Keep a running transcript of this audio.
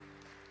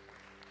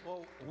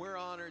Well, we're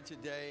honored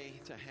today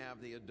to have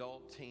the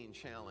Adult Teen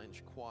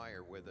Challenge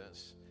Choir with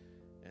us,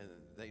 and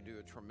they do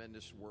a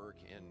tremendous work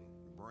in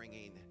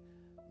bringing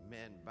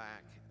men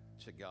back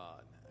to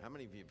God. How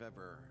many of you have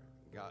ever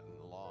gotten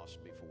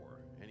lost before?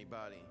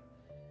 Anybody?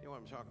 You know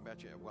what I'm talking about?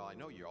 Well, I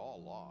know you're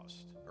all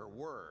lost, or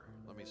were.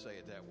 Let me say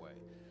it that way.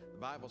 The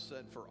Bible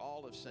said, for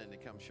all have sinned to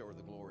come short of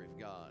the glory of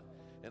God.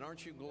 And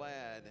aren't you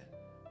glad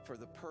for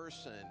the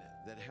person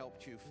that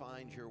helped you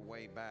find your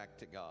way back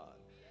to God?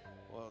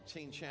 Well,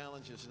 Teen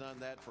Challenge has done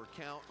that for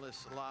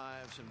countless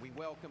lives, and we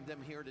welcome them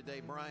here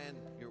today. Brian,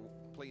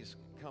 please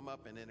come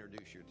up and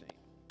introduce your team.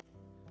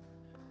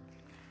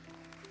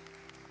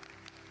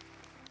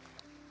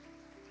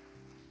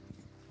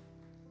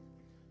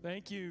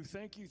 Thank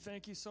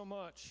you so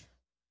much.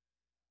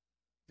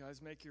 You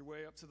guys, make your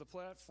way up to the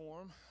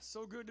platform.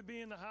 So good to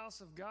be in the house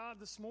of God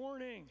this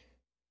morning.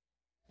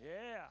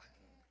 Yeah.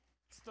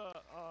 It's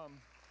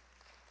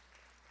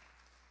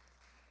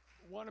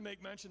want to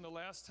make mention the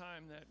last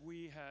time that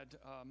we had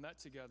met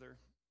together.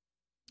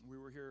 We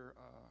were here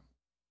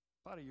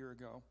about a year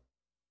ago.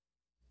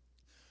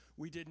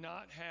 We did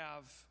not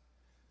have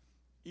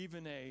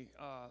even a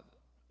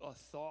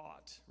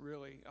thought,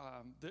 really.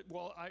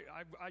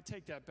 I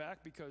take that back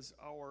because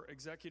our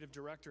executive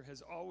director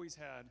has always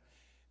had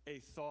a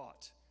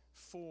thought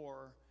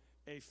for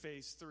a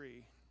phase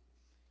 3.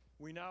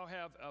 We now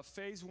have a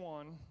phase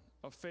 1,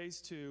 a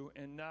phase 2,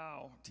 and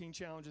now Teen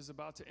Challenge is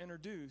about to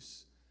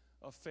introduce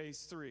a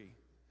phase 3.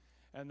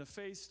 And the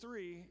phase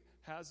 3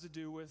 has to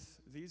do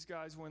with these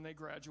guys when they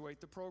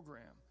graduate the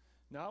program.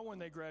 Now when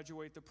they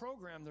graduate the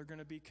program, they're going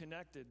to be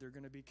connected. They're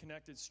going to be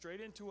connected straight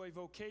into a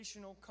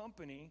vocational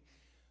company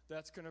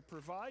that's going to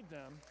provide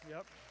them.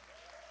 Yep.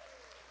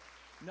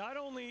 Not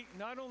only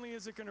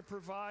is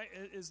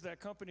that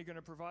company going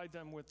to provide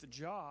them with the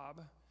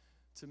job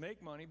to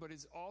make money, but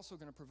it's also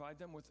going to provide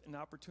them with an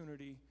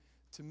opportunity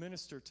to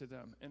minister to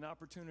them, an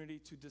opportunity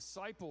to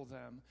disciple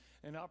them,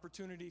 an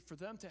opportunity for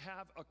them to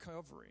have a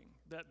covering,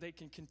 that they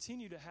can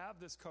continue to have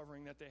this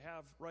covering that they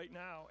have right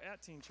now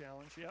at Teen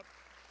Challenge.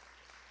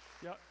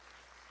 Yep.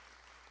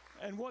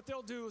 And what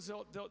they'll do is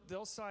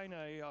they'll sign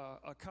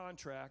a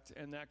contract,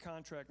 and that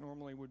contract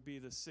normally would be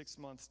the 6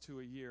 months to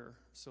a year.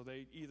 So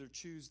they either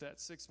choose that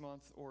 6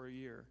 month or a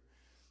year.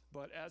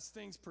 But as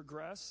things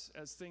progress,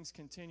 as things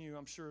continue,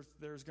 I'm sure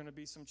there's going to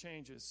be some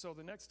changes. So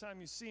the next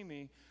time you see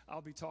me,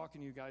 I'll be talking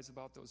to you guys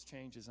about those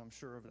changes. I'm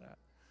sure of that.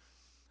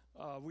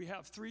 We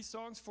have 3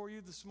 songs for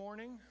you this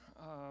morning.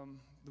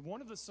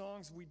 One of the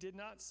songs we did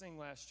not sing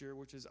last year,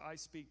 which is I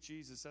Speak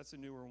Jesus. That's a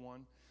newer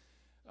one.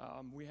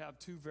 We have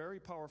 2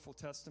 very powerful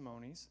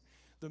testimonies.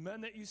 The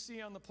men that you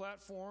see on the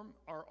platform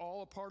are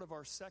all a part of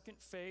our second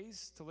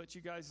phase. To let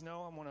you guys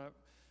know, I want to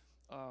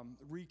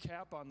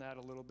recap on that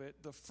a little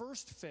bit. The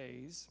first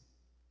phase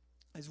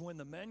is when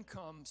the men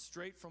come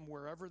straight from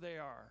wherever they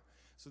are.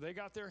 So they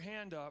got their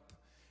hand up,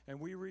 and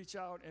we reach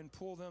out and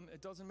pull them.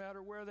 It doesn't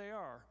matter where they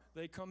are.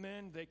 They come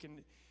in. They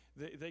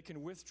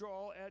can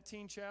withdraw at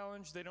Teen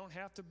Challenge. They don't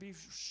have to be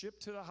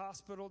shipped to the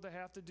hospital to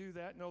have to do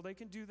that. No, they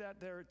can do that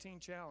there at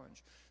Teen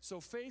Challenge. So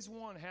phase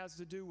 1 has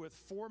to do with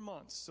 4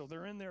 months. So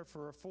they're in there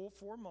for a full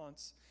 4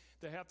 months.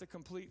 They have to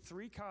complete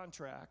 3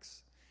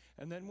 contracts.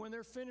 And then when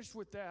they're finished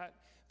with that,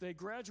 they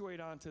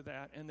graduate onto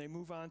that, and they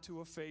move on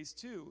to a phase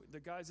 2. The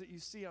guys that you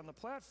see on the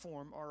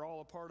platform are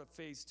all a part of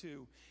phase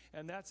 2,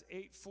 and that's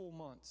 8 full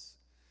months.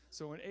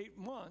 So in 8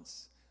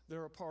 months,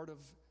 they're a part of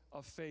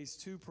a phase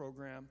 2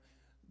 program.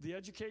 The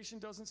education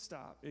doesn't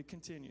stop. It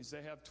continues.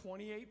 They have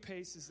 28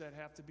 paces that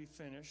have to be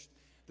finished.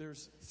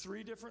 There's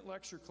 3 different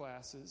lecture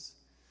classes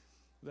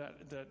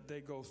that they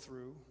go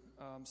through.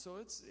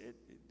 So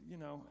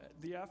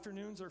the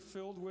afternoons are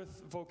filled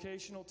with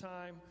vocational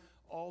time.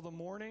 All the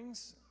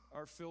mornings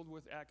are filled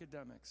with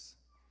academics.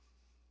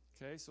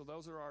 Okay, so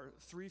those are our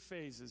 3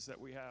 phases that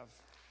we have.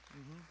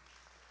 Mm-hmm.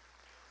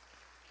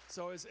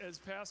 So as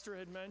Pastor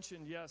had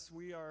mentioned, yes,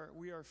 we are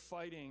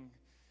fighting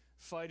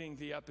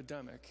the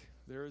epidemic.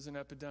 There is an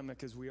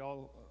epidemic, as we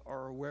all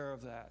are aware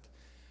of that.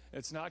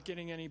 It's not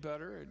getting any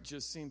better. It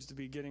just seems to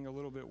be getting a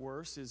little bit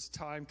worse as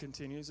time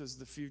continues, as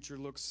the future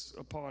looks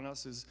upon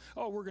us as,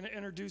 we're going to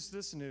introduce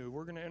this new.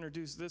 We're going to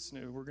introduce this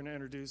new. We're going to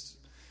introduce.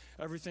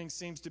 Everything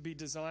seems to be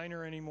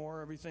designer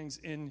anymore. Everything's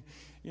in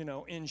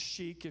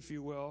chic, if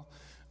you will.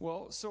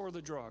 Well, so are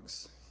the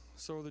drugs.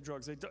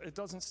 It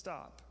doesn't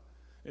stop.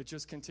 It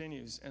just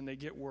continues, and they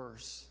get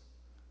worse.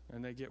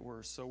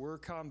 So we're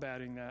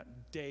combating that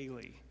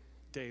daily.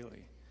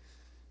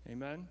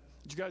 Amen?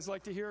 Would you guys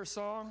like to hear a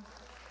song?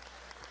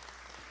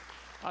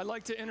 I'd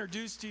like to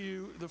introduce to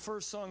you the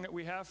first song that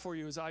we have for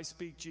you is I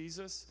Speak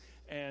Jesus,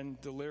 and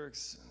the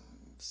lyrics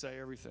say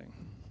everything.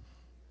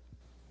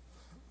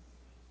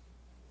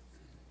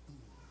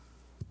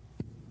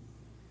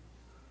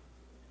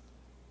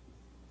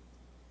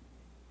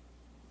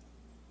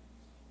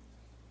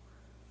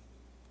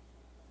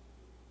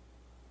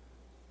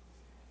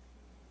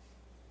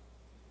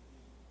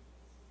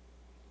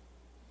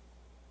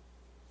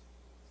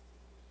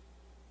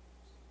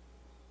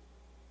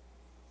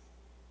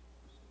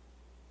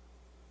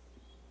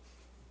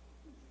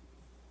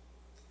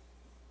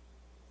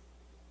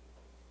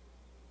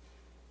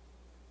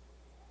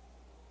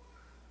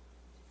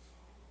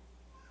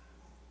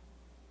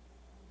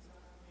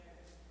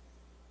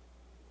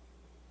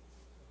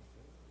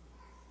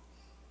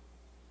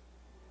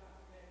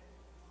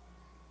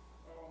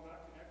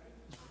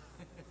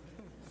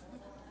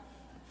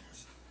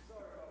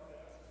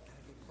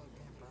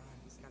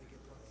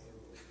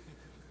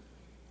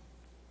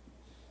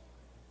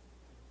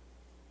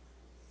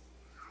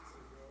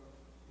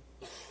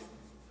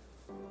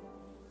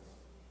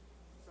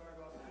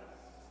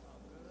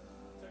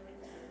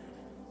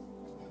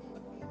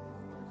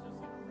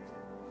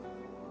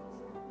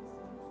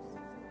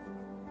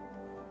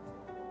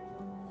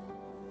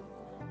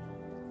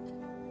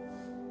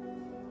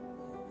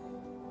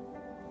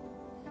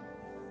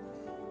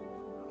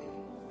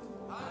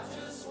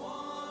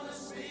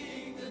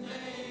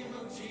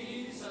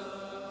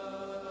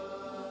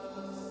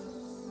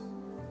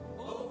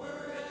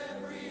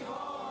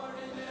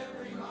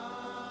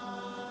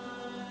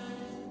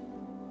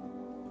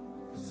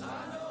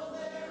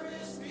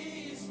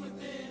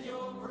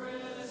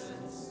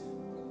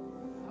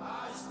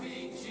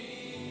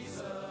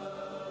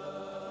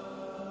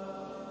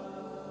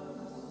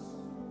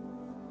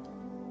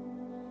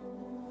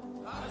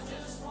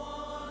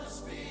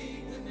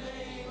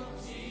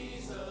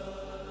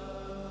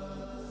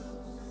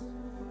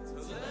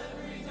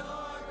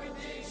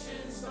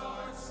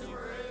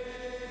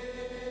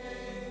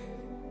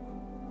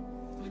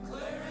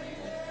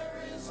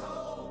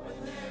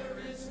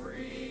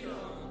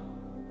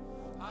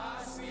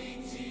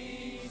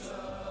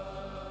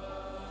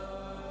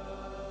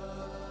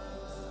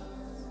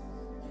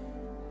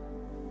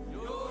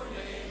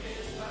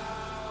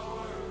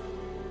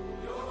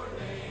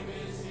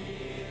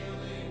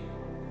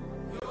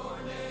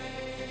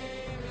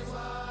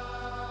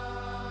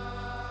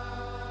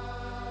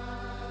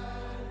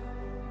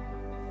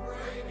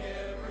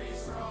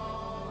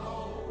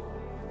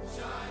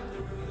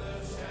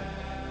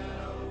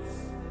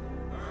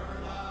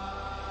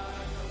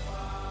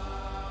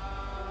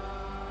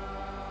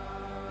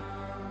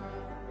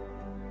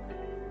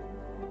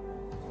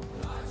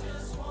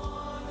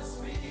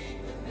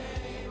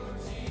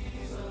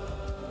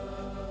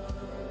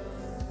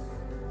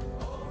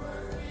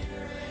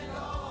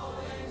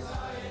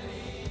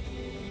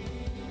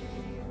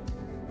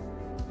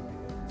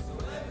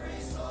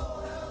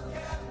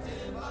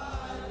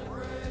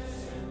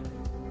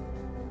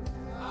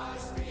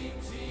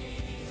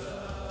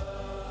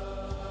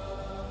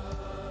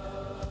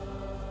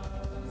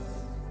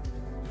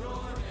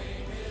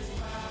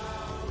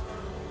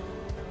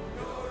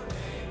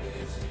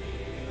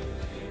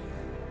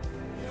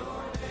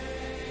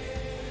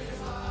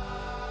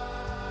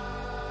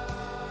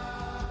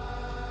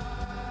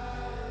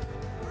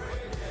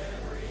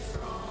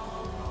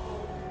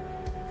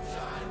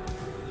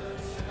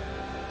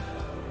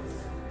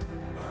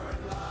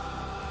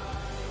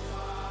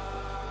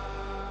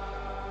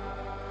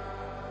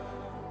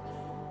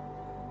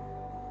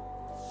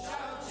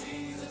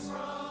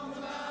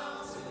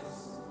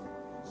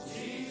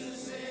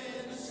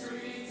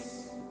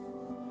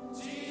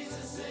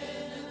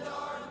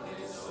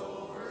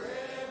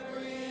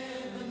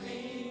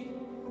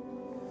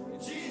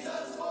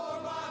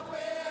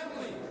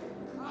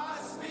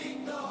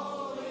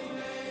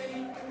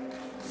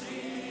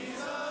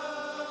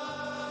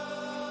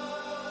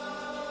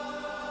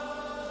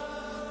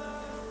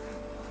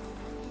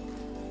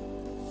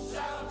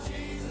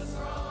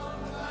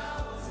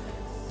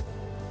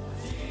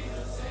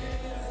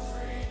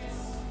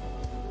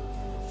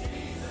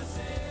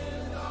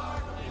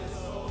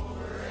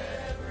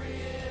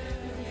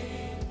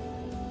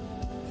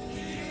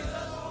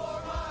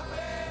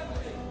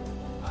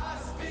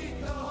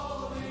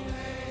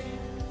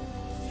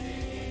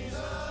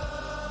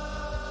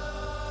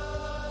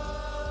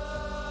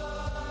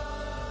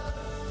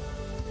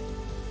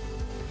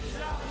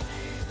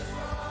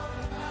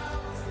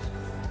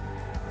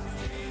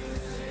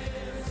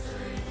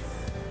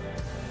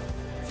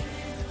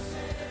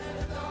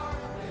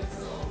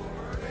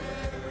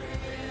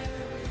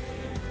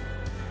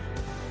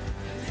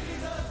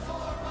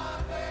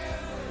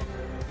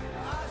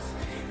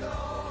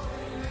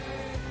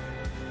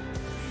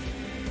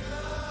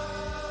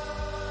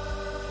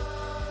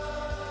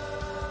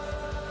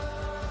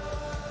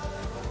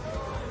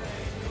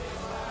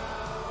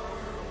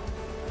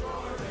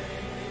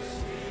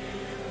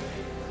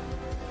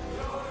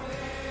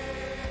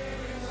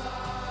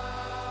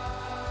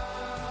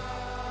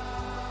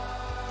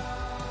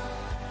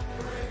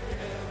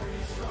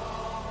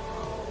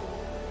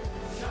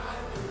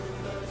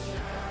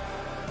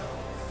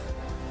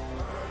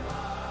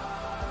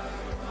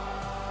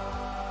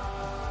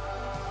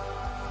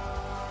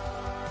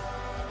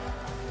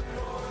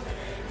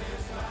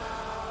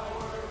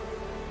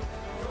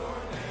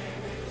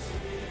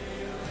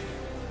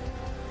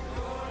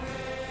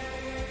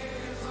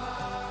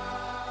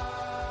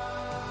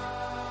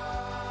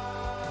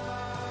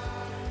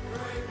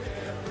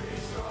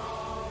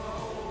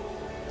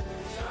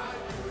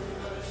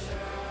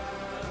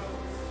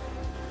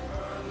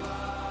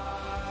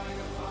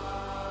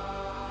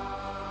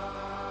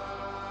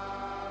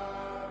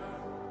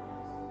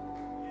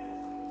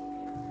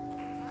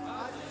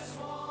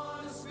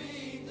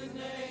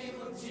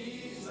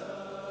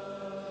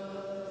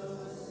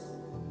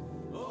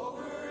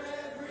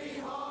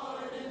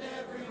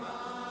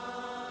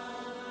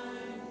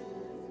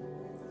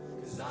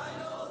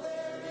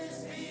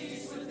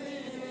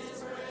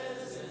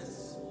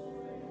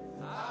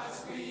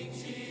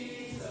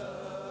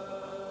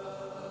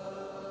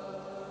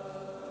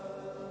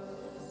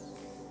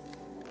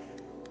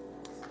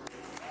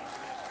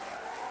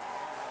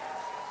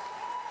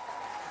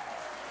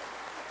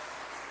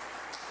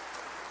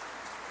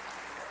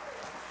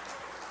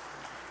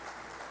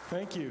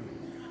 Thank you.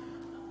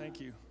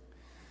 Thank you.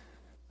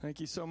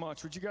 Thank you so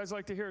much. Would you guys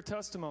like to hear a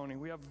testimony?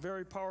 We have a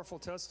very powerful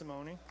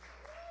testimony.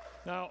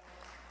 Now,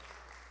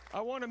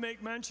 I want to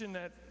make mention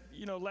that,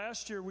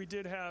 last year we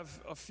did have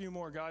a few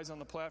more guys on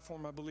the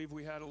platform. I believe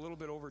we had a little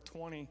bit over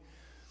 20.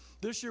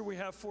 This year we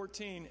have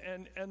 14.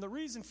 And the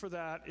reason for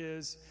that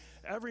is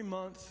every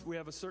month we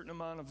have a certain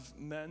amount of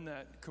men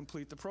that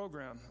complete the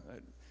program.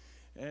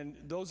 And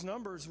those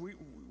numbers,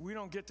 we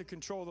don't get to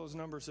control those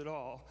numbers at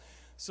all.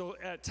 So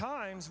at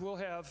times we'll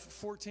have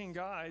 14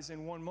 guys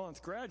in 1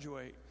 month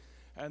graduate.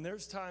 And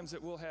there's times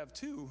that we'll have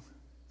two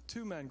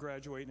men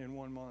graduating in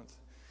 1 month.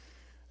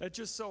 It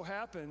just so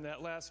happened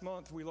that last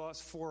month we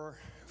lost four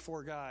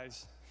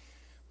guys.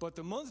 But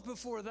the month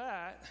before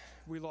that,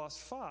 we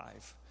lost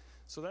 5.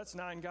 So that's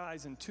 9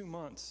 guys in 2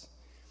 months.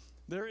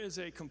 There is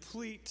a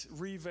complete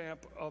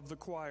revamp of the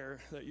choir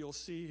that you'll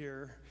see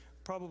here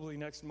probably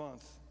next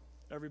month.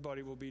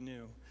 Everybody will be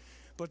new.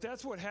 But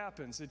that's what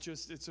happens.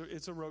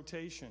 It's a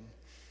rotation.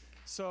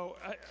 So,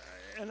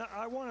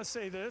 I want to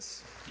say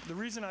this. The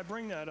reason I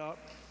bring that up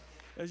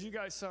is you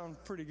guys sound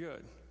pretty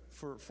good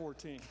for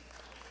 14.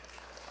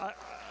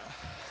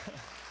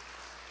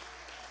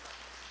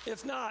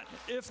 If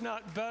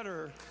not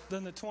better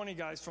than the 20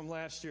 guys from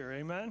last year.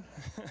 Amen?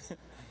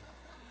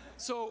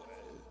 So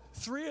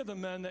 3 of the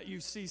men that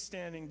you see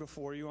standing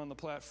before you on the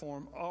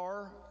platform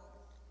are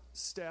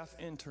staff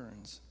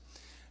interns.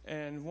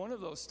 And one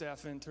of those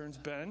staff interns,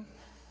 Ben,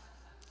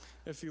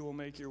 if you will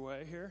make your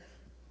way here.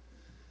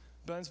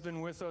 Ben's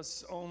been with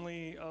us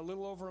only a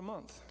little over a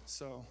month.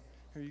 So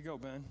here you go,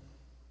 Ben.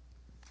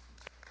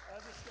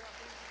 As a staff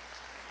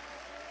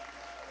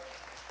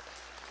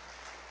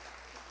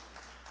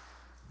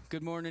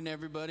Good morning,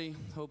 everybody.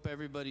 Hope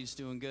everybody's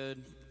doing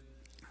good.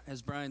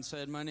 As Brian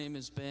said, my name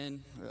is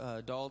Ben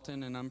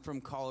Dalton, and I'm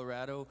from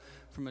Colorado,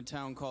 from a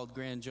town called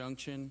Grand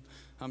Junction.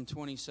 I'm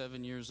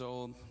 27 years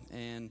old,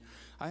 and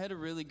I had a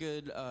really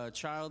good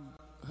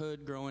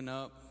childhood growing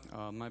up.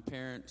 My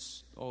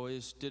parents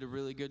always did a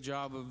really good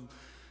job of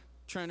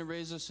trying to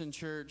raise us in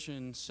church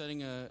and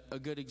setting a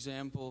good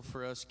example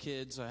for us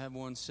kids. I have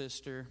one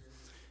sister,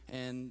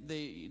 and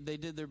they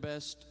did their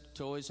best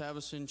to always have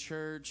us in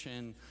church,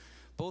 and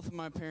both of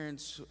my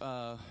parents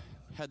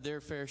had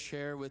their fair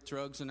share with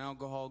drugs and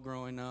alcohol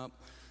growing up,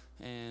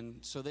 and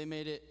so they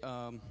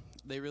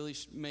really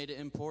made it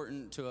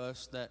important to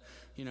us that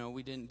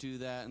we didn't do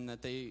that, and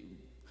that they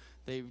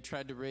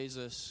tried to raise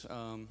us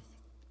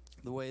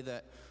the way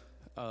that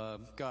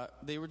God.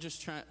 They were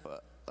just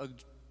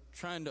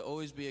trying to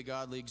always be a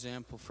godly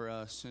example for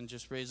us and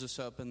just raise us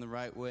up in the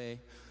right way.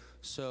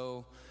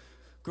 So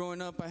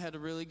growing up, I had a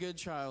really good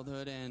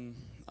childhood, and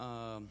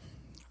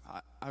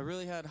I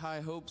really had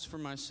high hopes for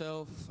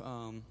myself.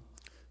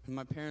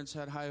 My parents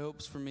had high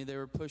hopes for me. They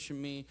were pushing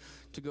me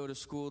to go to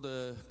school,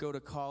 to go to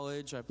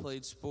college. I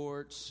played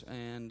sports,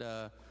 and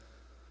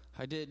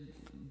I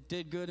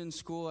did good in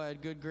school. I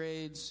had good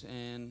grades,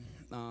 and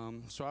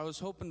so I was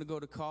hoping to go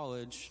to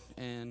college.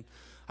 And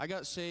I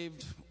got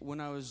saved when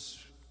I was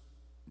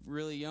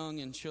really young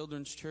in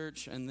children's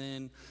church, and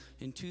then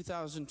in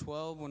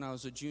 2012, when I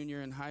was a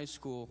junior in high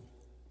school,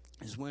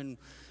 is when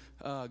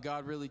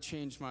God really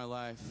changed my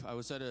life. I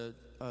was at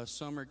a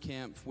summer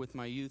camp with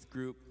my youth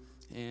group,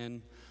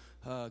 and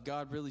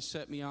God really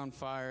set me on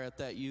fire at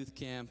that youth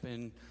camp,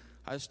 and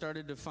I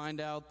started to find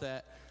out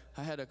that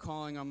I had a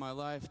calling on my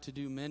life to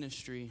do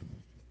ministry,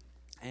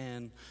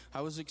 and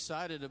I was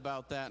excited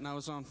about that, and I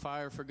was on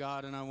fire for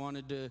God, and I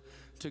wanted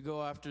to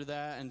go after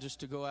that and just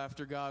to go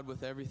after God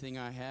with everything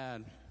I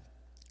had.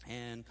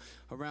 And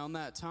around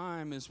that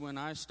time is when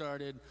I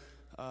started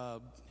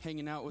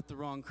hanging out with the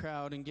wrong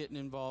crowd and getting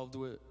involved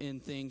in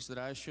things that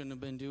I shouldn't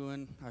have been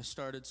doing. I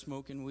started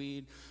smoking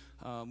weed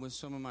with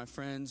some of my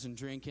friends and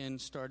drinking,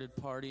 started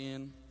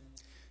partying.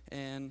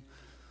 And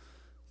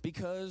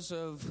because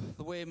of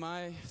the way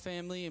my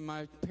family and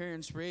my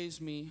parents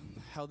raised me,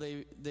 how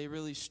they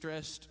really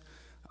stressed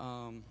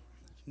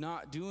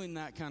not doing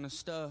that kind of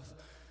stuff.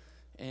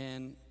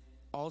 And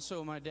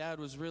also my dad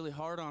was really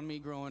hard on me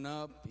growing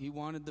up. He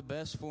wanted the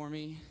best for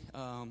me.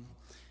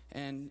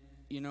 And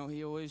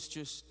he always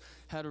just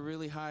had a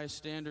really high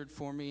standard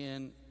for me,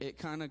 and it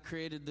kind of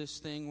created this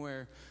thing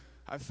where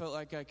I felt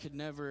like I could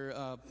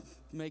never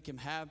make him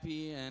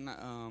happy, and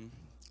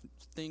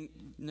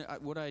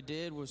what I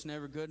did was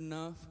never good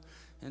enough.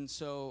 And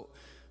so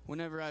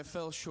whenever I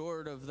fell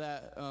short of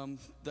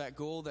that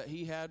goal that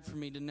he had for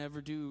me to never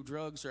do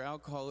drugs or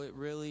alcohol, it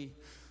really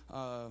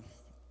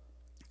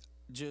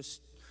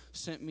just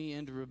sent me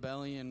into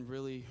rebellion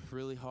really,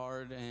 really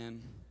hard,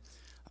 and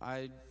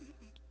I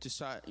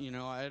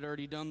I had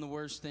already done the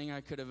worst thing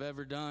I could have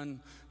ever done,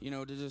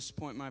 to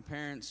disappoint my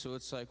parents. So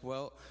it's like,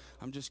 well,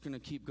 I'm just going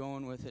to keep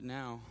going with it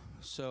now.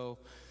 So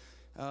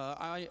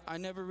I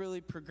never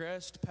really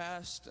progressed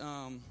past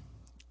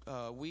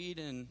weed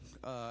and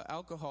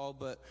alcohol,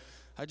 but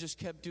I just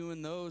kept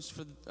doing those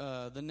for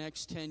the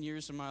next 10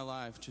 years of my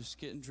life, just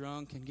getting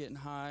drunk and getting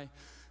high,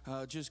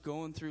 just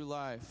going through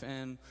life.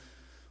 And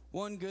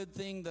one good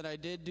thing that I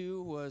did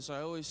do was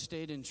I always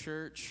stayed in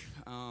church.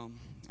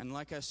 And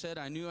like I said,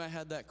 I knew I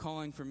had that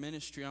calling for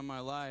ministry on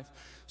my life,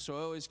 so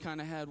I always kind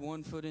of had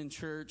one foot in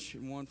church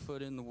and one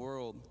foot in the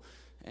world.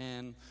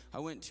 And I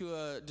went to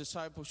a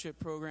discipleship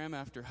program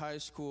after high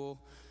school,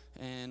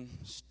 and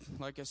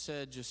like I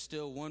said, just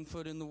still one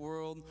foot in the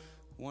world,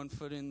 one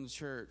foot in the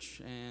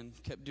church, and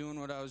kept doing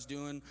what I was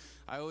doing.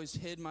 I always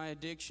hid my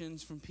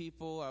addictions from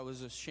people. I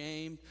was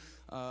ashamed.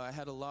 I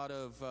had a lot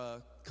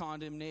of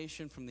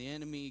condemnation from the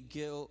enemy,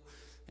 guilt,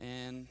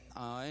 and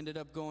I ended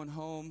up going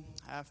home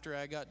after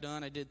I got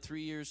done. I did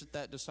 3 years at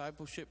that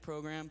discipleship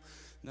program.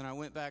 Then I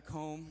went back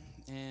home,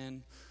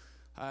 and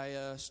I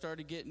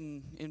started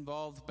getting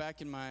involved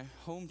back in my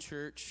home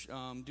church,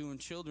 doing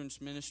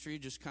children's ministry,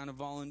 just kind of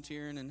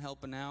volunteering and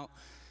helping out.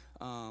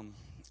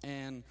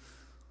 And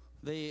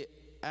they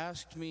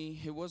asked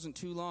me, it wasn't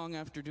too long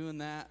after doing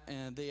that,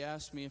 and they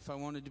asked me if I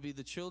wanted to be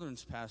the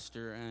children's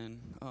pastor,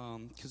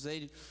 and because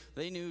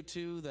they knew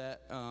too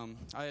that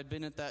I had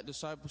been at that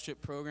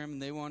discipleship program,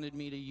 and they wanted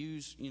me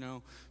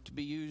to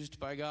be used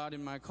by God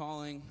in my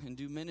calling and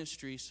do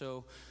ministry.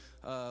 So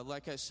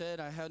like I said,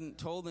 I hadn't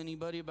told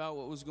anybody about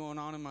what was going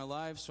on in my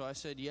life, so I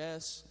said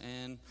yes,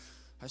 and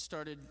I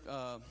started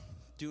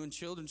doing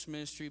children's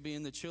ministry,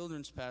 being the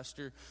children's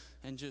pastor,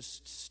 and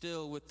just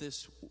still with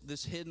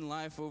this hidden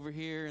life over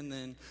here, and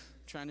then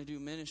trying to do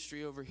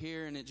ministry over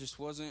here, and it just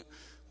wasn't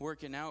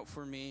working out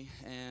for me.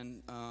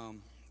 And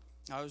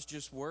I was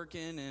just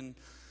working, and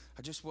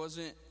I just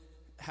wasn't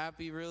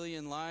happy really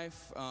in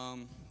life.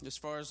 As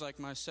far as like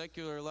my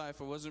secular life,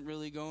 I wasn't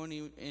really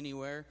going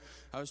anywhere.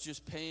 I was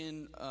just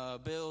paying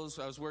bills.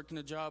 I was working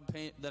a job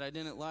that I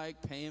didn't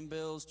like, paying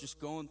bills,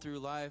 just going through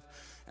life,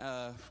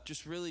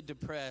 just really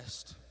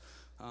depressed.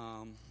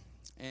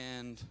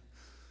 And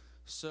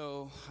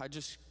so I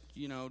just,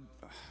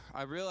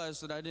 I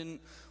realized that I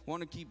didn't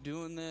want to keep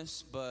doing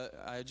this, but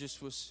I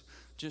just was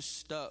just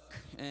stuck.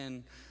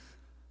 And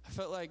I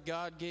felt like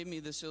God gave me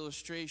this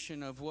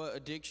illustration of what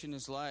addiction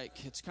is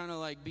like. It's kind of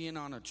like being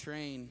on a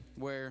train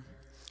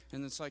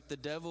and it's like the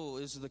devil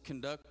is the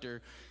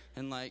conductor.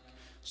 And like,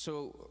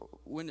 so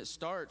when it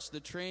starts, the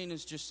train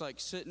is just like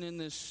sitting in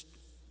this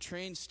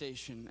train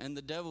station, and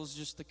the devil's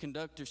just the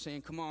conductor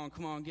saying, come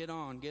on, get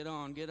on,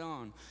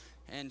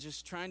 and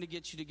just trying to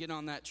get you to get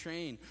on that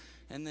train.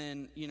 And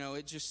then,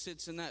 it just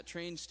sits in that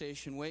train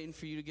station waiting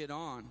for you to get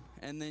on.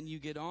 And then you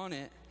get on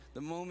it.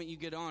 The moment you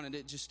get on it,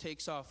 it just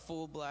takes off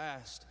full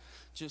blast,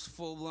 just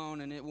full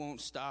blown, and it won't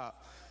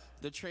stop.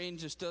 The train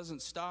just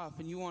doesn't stop,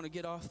 and you want to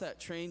get off that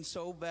train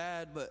so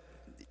bad, but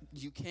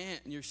you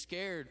can't, and you're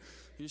scared.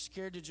 You're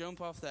scared to jump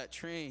off that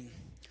train.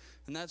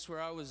 And that's where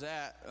I was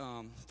at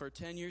for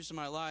 10 years of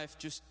my life,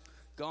 just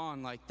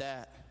gone like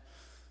that.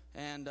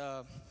 And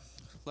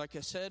like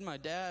I said, my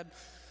dad,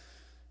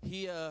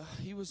 he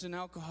was an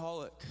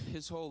alcoholic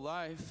his whole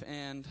life,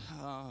 and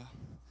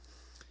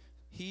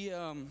he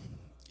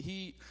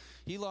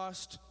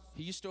lost.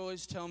 He used to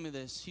always tell me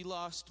this. He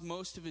lost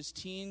most of his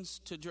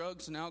teens to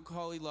drugs and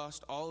alcohol. He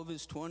lost all of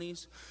his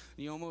 20s. And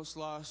he almost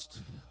lost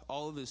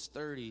all of his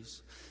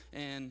 30s.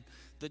 And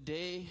the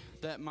day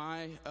that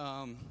my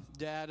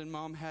dad and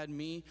mom had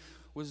me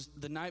was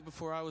the night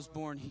before I was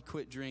born. He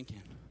quit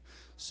drinking.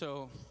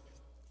 So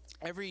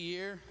every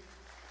year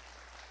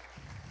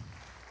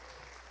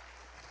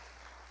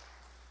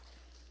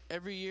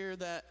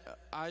that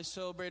I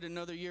celebrate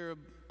another year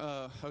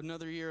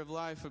of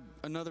life,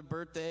 another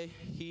birthday,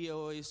 he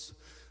always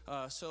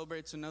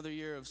celebrates another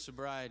year of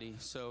sobriety.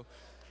 So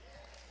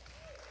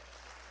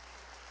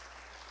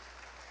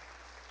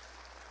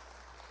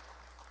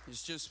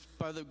it's just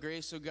by the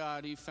grace of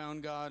God, he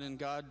found God, and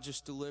God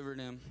just delivered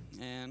him.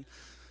 And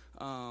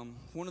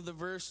one of the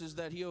verses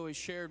that he always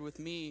shared with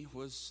me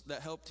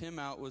that helped him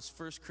out was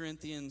 1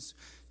 Corinthians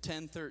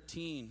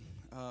 10:13,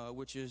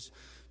 which is,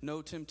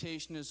 no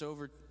temptation has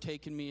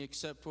overtaken me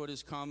except what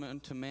is common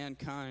to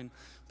mankind,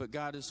 but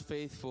God is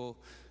faithful.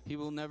 He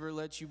will never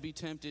let you be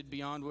tempted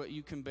beyond what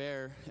you can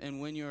bear,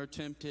 and when you are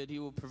tempted, he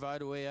will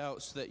provide a way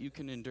out so that you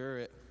can endure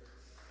it.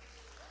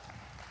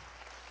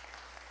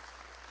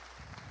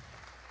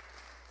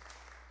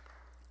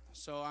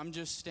 So I'm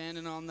just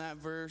standing on that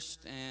verse,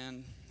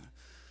 and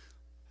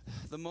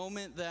the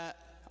moment that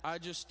I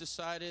just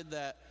decided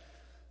that,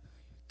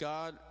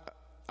 God,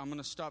 I'm going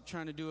to stop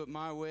trying to do it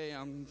my way,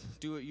 I'm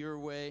do it your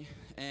way.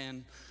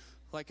 And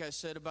like I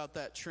said about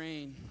that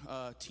train,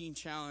 Teen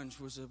Challenge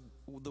was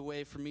the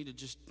way for me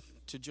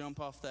to jump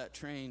off that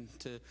train,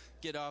 to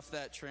get off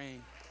that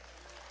train.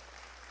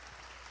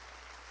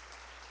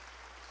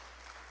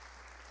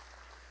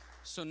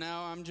 So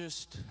now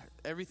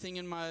everything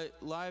in my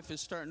life is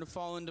starting to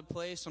fall into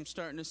place. I'm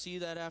starting to see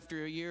that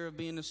after a year of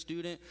being a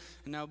student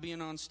and now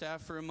being on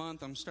staff for a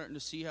month, I'm starting to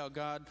see how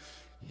God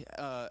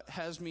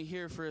has me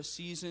here for a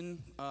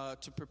season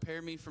to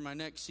prepare me for my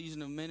next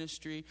season of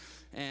ministry.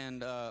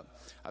 And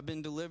I've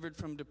been delivered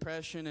from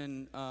depression,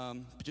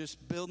 and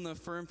just building a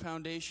firm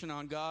foundation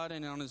on God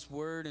and on His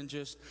Word, and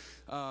just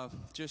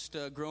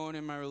growing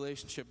in my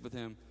relationship with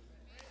Him.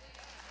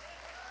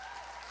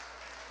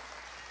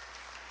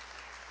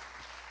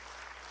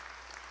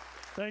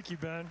 Thank you,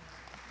 Ben.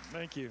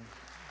 Thank you.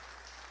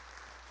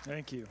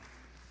 Thank you.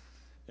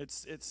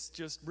 It's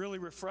just really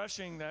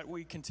refreshing that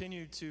we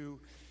continue to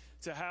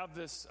have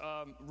this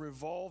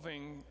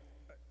revolving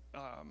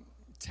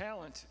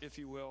talent, if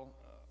you will,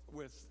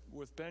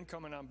 with Ben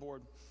coming on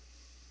board.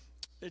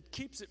 It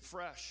keeps it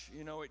fresh,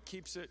 it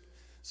keeps it,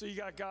 so you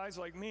got guys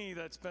like me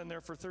that's been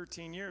there for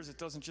 13 years. It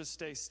doesn't just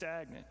stay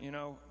stagnant,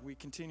 we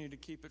continue to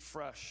keep it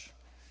fresh.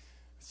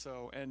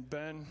 So, and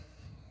Ben,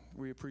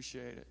 we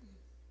appreciate it.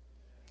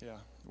 Yeah,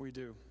 we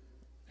do.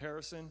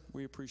 Harrison,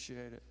 we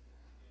appreciate it.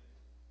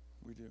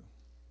 We do.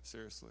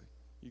 Seriously.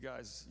 You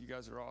guys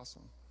are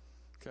awesome.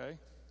 Okay?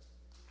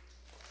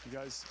 You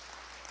guys,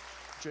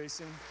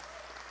 Jason,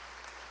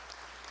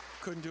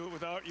 couldn't do it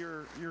without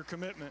your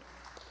commitment.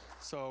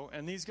 So,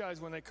 and these guys,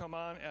 when they come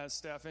on as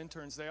staff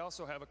interns, they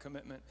also have a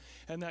commitment.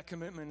 And that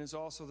commitment is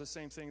also the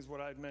same thing as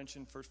what I'd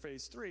mentioned for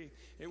phase 3.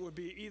 It would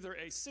be either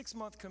a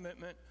 6-month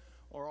commitment,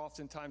 or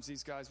oftentimes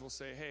these guys will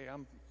say, hey,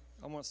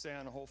 I want to stay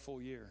on a whole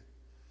full year.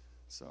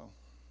 So,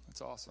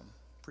 that's awesome.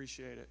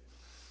 Appreciate it.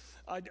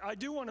 I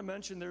do want to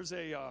mention there's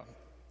a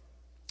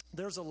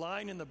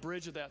line in the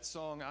bridge of that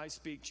song, I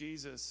Speak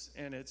Jesus,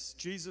 and it's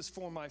Jesus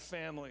for my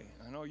family.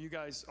 I know you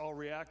guys all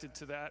reacted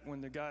to that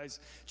when the guys,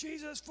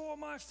 Jesus for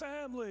my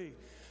family.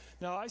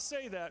 Now, I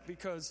say that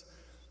because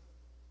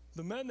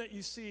the men that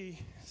you see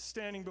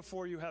standing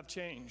before you have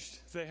changed.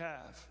 They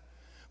have.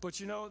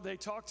 But they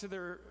talk to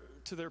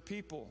their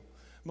people.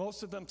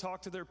 Most of them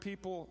talk to their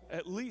people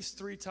at least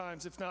 3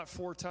 times, if not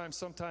 4 times,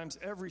 sometimes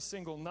every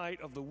single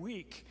night of the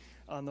week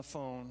on the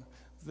phone.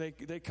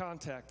 They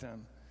contact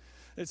them.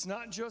 It's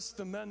not just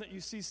the men that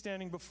you see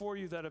standing before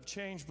you that have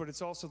changed, but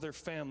it's also their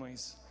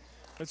families.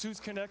 It's who's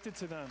connected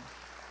to them.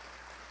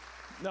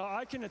 Now,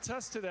 I can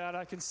attest to that.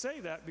 I can say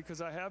that because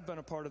I have been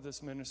a part of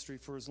this ministry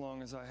for as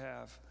long as I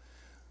have,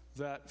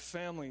 that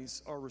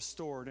families are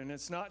restored. And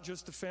it's not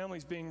just the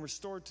families being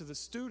restored to the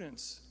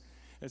students.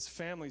 It's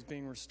families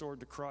being restored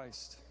to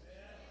Christ.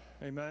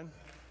 Amen?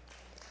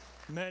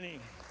 Many,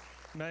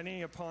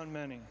 many upon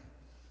many.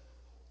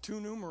 Too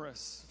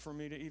numerous for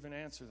me to even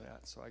answer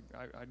that, so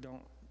I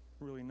don't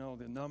really know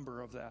the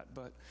number of that.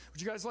 But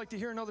would you guys like to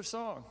hear another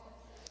song?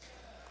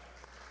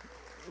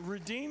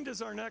 Redeemed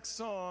is our next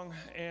song,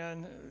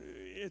 and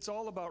it's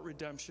all about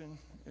redemption.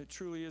 It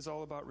truly is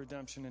all about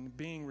redemption and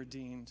being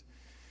redeemed.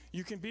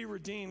 You can be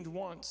redeemed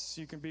once,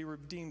 you can be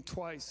redeemed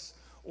twice,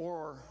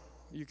 or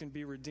you can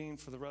be redeemed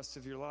for the rest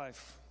of your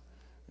life.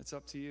 It's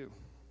up to you.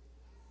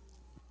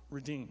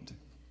 Redeemed.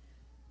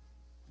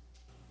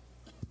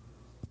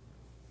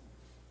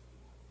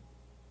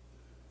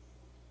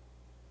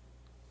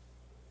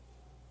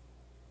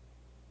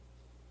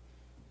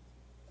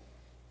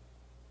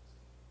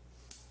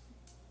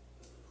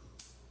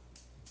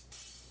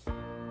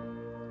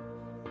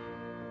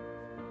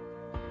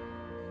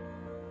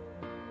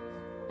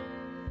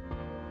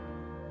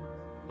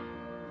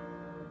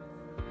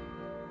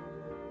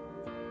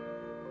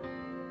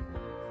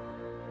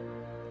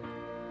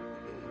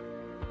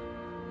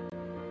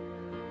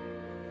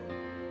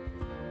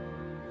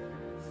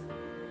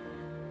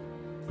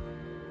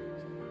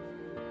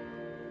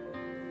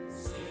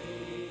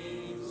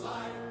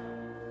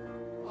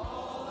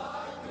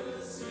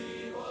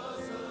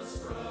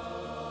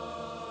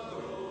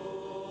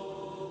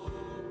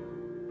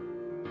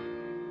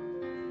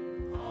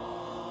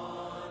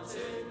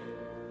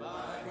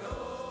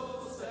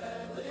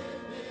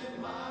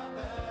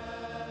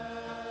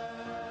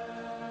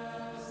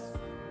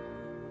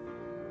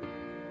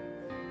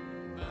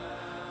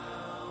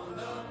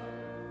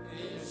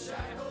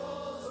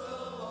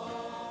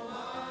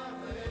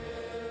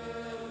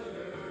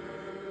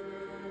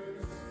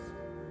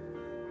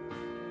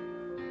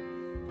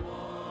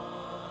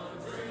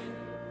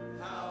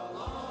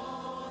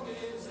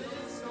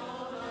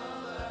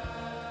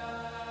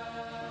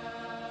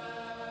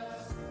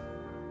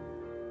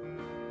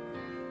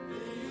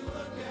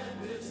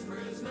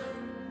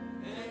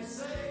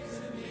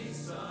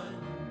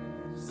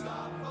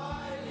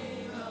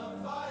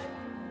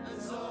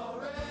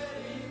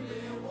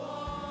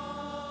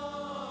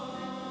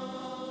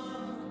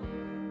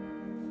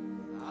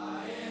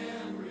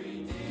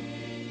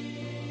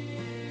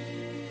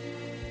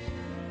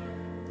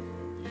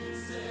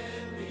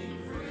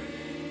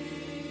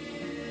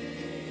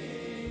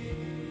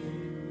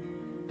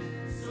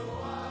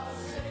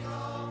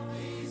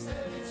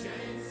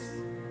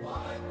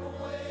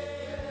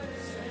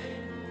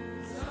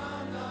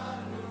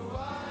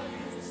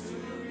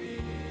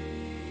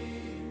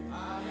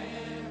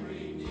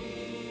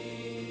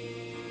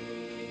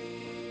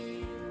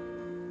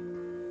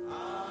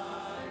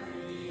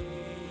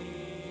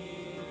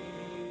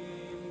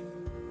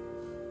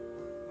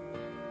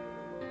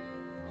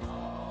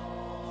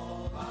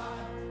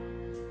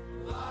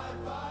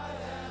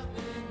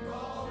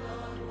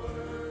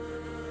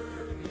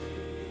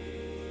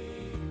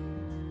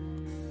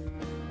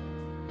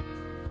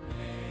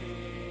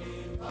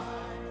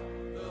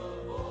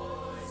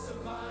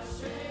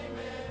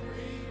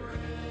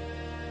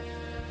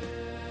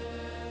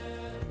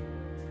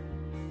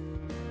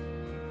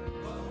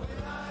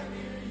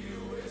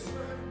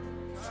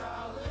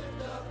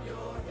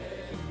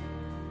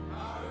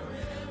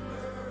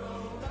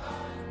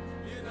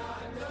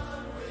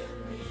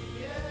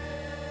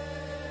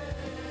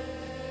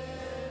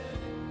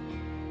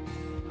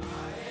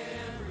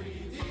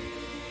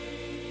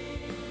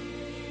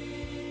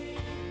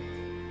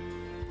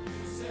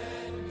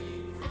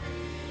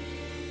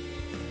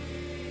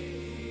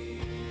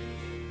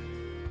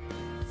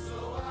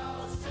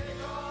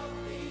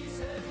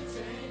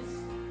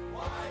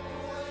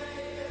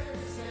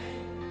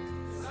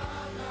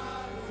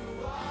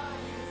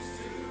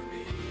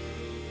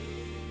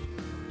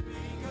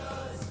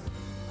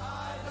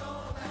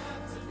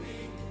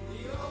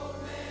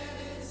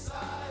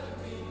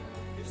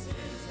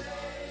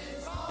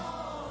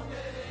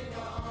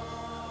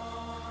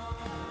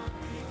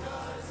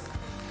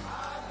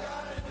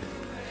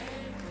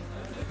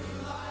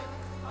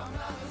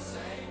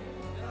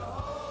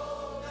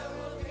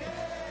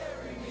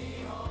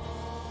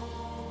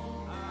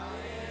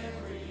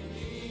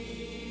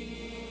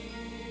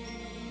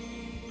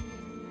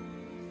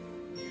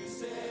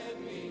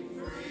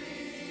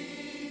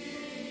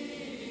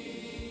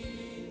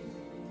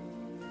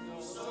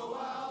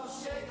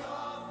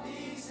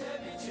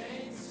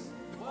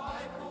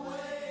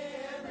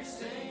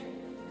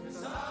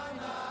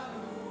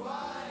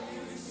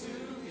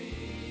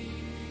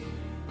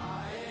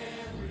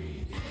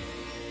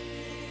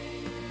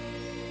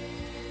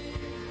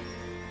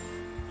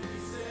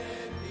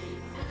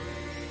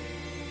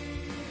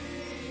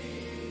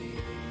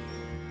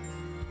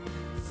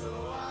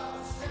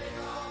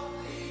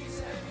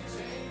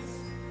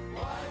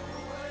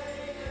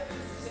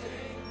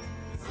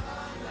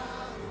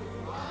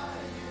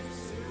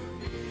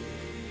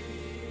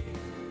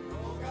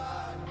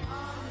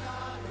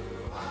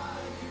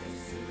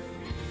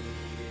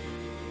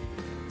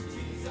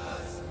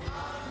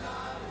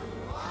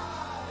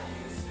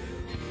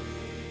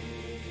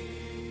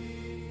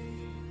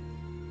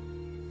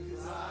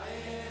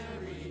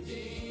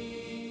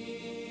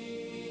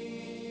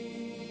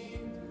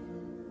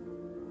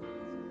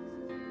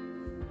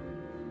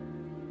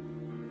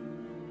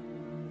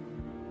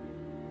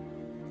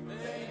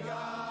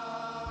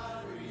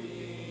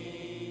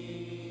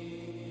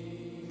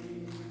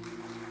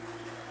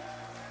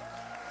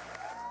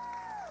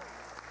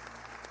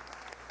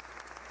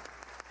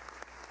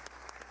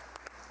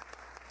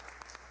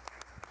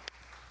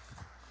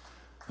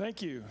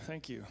 Thank you.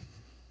 Would you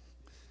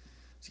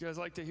guys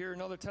like to hear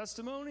another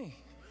testimony?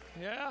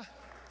 Yeah?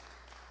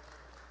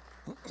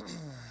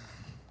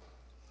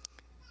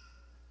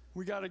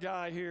 We got a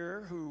guy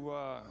here who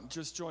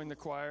just joined the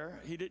choir.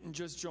 He didn't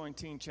just join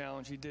Teen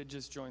Challenge. He did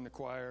just join the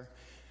choir.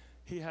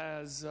 He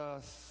has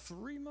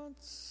 3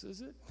 months,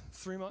 is it?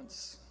 3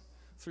 months?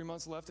 3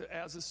 months left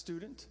as a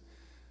student.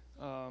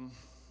 Come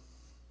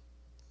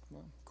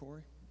on,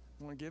 Corey,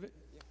 you want to give it?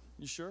 Yeah.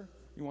 You sure?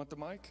 You want the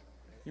mic?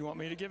 You want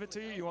me to give it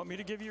to you? You want me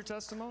to give you your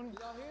testimony? You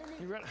all hear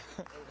me? You ready?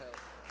 Okay.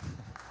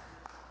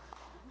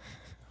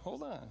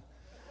 Hold on.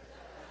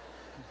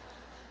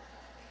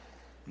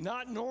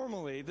 Not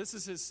normally. This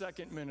is his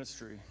second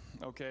ministry.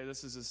 Okay,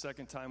 this is his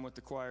second time with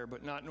the choir,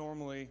 but not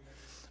normally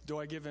do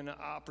I give an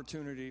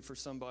opportunity for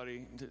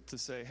somebody to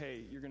say,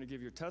 hey, you're going to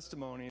give your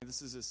testimony.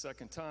 This is his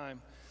second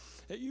time.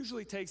 It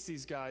usually takes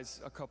these guys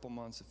a couple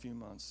months, a few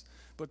months.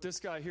 But this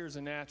guy here is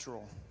a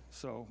natural,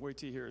 so wait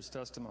till you hear his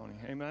testimony.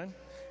 Amen?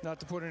 Not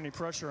to put any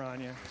pressure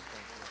on you.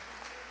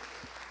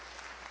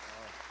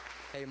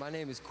 Hey, my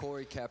name is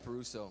Corey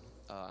Caparuso.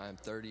 I'm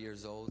 30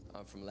 years old.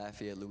 I'm from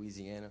Lafayette,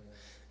 Louisiana.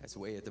 That's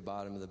way at the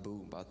bottom of the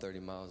boot, about 30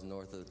 miles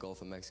north of the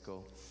Gulf of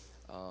Mexico.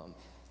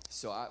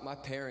 My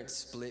parents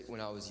split when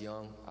I was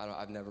young.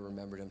 I've never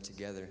remembered them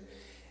together.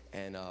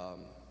 And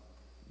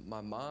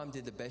my mom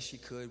did the best she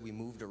could. We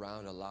moved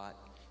around a lot.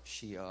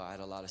 She had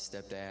a lot of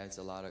stepdads,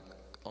 a lot of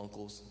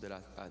uncles that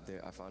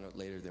I found out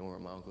later they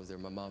weren't my uncles. They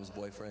were my mom's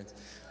boyfriends.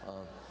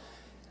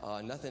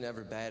 Nothing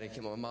ever bad.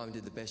 My mom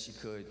did the best she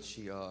could.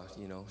 She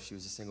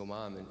was a single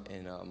mom,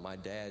 and my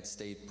dad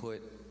stayed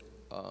put.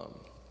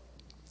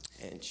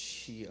 And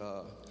she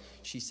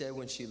said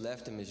when she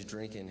left him, his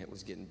drinking, it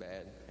was getting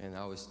bad. And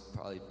I was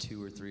probably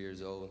 2 or 3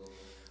 years old.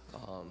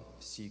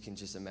 So you can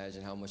just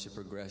imagine how much it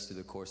progressed through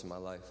the course of my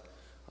life.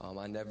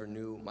 I never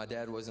knew. My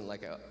dad wasn't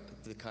like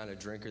the kind of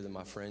drinker that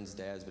my friends'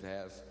 dads would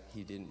have.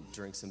 He didn't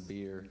drink some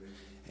beer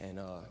and,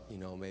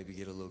 maybe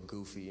get a little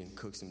goofy and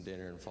cook some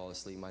dinner and fall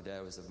asleep. My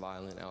dad was a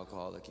violent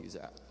alcoholic. He was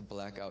a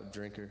blackout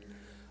drinker.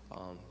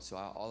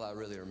 All I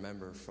really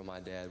remember from my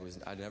dad was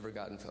I never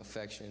got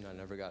affection. I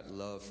never got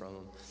love from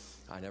him.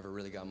 I never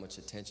really got much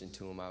attention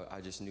to him.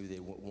 I just knew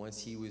that once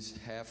he was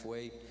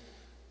halfway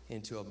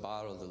into a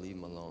bottle, to leave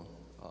him alone.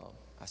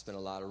 I spent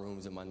a lot of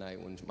rooms in my night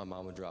when my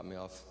mom would drop me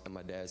off at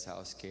my dad's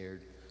house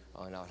scared,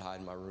 and I would hide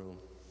in my room.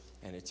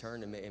 And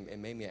it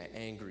made me an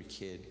angry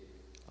kid.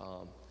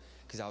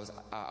 Because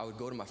I would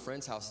go to my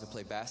friend's house to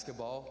play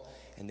basketball,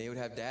 and they would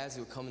have dads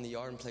who would come in the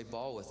yard and play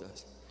ball with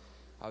us.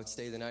 I would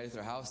stay the night at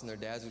their house, and their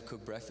dads would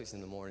cook breakfast in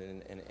the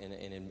morning,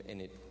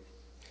 and it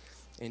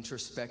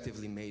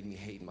introspectively made me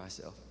hate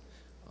myself.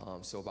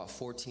 So about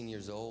 14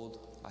 years old,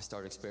 I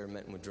started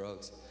experimenting with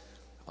drugs,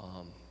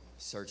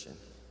 searching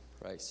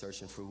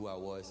for who I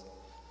was,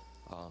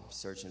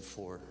 searching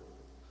for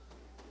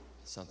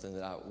something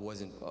that I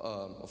wasn't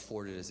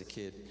afforded as a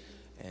kid.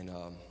 And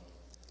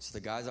so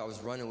the guys I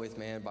was running with,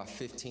 man, by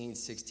 15,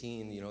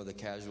 16, the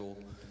casual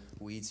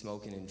weed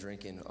smoking and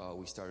drinking,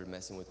 we started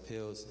messing with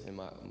pills. And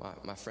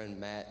my friend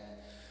Matt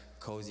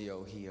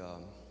Cozio, he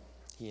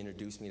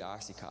introduced me to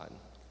OxyContin.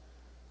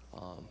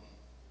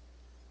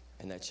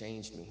 And that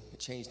changed me. It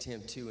changed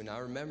him too. And I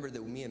remember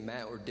that me and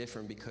Matt were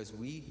different because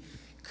we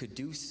would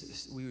do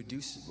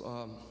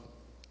some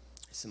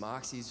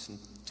oxys, some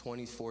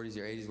 20s, 40s,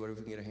 or 80s, whatever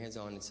we can get our hands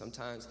on. And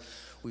sometimes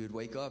we would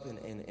wake up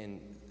and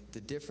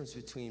the difference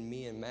between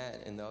me and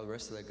Matt and the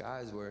rest of the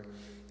guys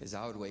is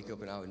I would wake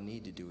up and I would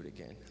need to do it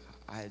again.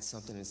 I had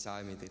something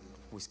inside me that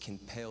was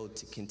compelled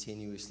to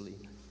continuously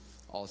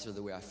alter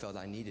the way I felt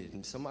I needed.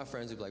 And some of my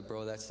friends would be like,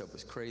 bro, that stuff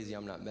was crazy.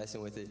 I'm not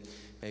messing with it.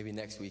 Maybe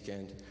next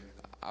weekend.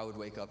 I would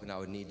wake up and I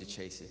would need to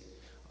chase it.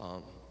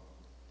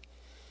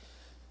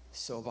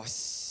 So about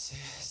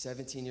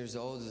 17 years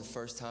old is the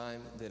first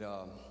time that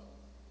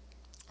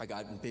I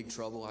got in big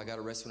trouble. I got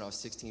arrested when I was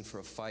 16 for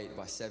a fight.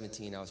 By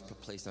 17, I was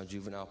placed on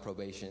juvenile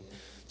probation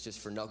just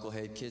for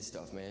knucklehead kid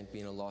stuff, man.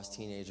 Being a lost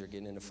teenager,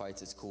 getting into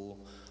fights at school.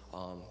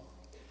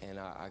 And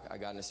I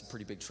got into some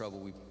pretty big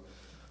trouble.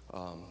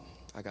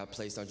 I got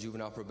placed on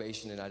juvenile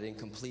probation, and I didn't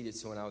complete it.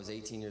 So when I was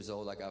 18 years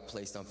old, I got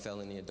placed on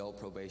felony adult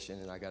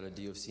probation, and I got a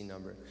DOC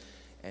number.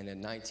 And at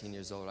 19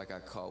 years old, I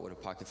got caught with a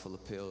pocket full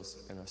of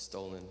pills and a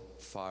stolen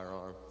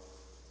firearm.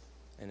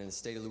 And in the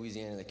state of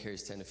Louisiana, that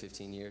carries 10 to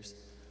 15 years.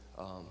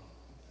 I'm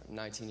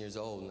 19 years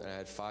old, and I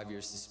had 5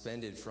 years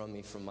suspended from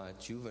me from my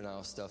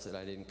juvenile stuff that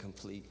I didn't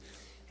complete.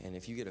 And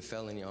if you get a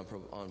felony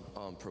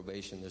on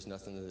probation, there's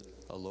nothing that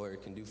a lawyer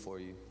can do for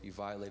you. You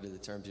violated the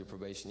terms of your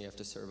probation. You have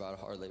to serve out a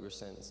hard labor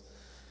sentence.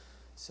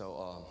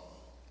 So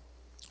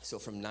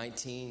from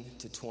 19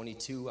 to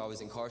 22, I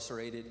was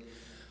incarcerated.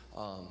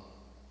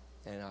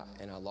 And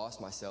I lost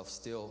myself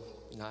still,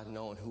 not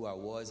knowing who I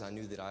was. I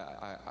knew that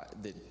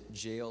that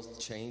jail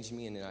changed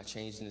me, and then I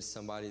changed into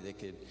somebody that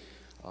could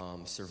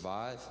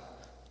survive.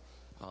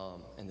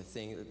 And the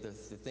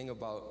thing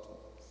about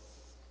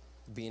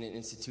being in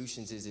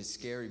institutions is it's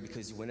scary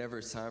because whenever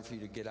it's time for you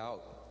to get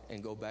out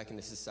and go back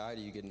into society,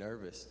 you get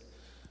nervous.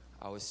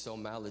 I was so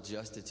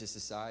maladjusted to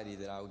society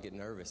that I would get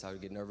nervous. I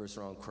would get nervous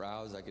around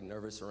crowds. I get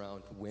nervous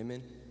around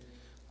women.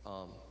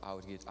 I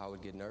would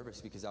get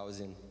nervous because I was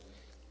in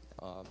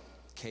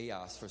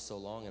chaos for so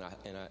long, and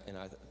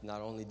I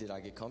not only did I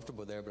get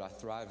comfortable there, but I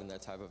thrived in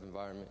that type of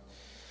environment.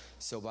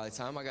 So by the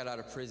time I got out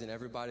of prison,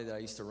 everybody that I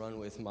used to run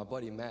with, my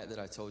buddy Matt that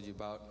I told you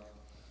about,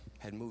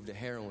 had moved to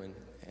heroin,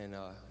 and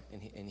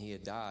he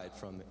had died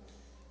from it.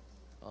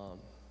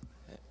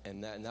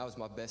 And that was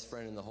my best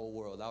friend in the whole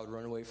world. I would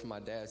run away from my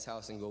dad's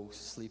house and go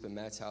sleep in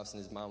Matt's house,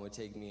 and his mom would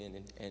take me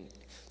in. And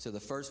so the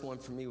first one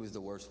for me was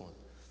the worst one.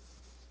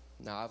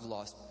 Now, I've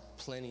lost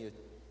plenty of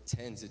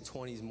 10s and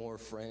 20s more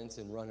friends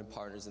and running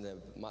partners, and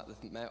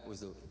Matt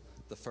was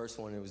the first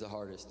one. It was the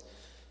hardest.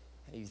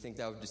 And you think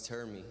that would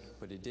deter me,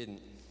 but it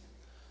didn't.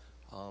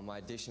 My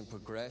addiction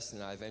progressed,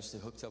 and I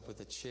eventually hooked up with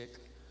a chick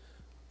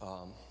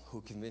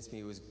who convinced me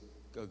it was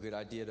a good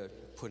idea to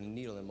put a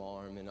needle in my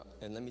arm.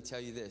 And let me tell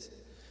you this.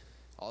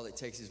 All it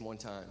takes is one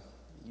time.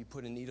 You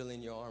put a needle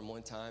in your arm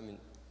one time,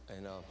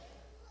 and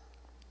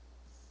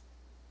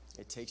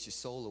it takes your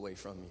soul away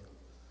from you.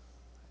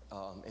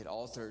 It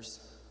alters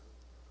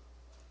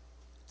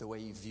the way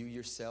you view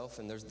yourself,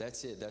 and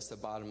that's it. That's the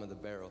bottom of the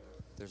barrel.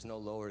 There's no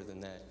lower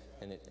than that.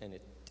 And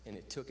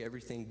it took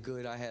everything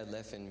good I had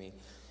left in me,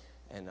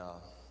 and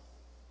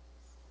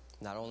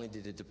not only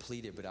did it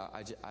deplete it, but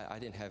I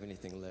didn't have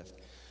anything left.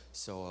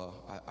 So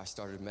I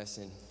started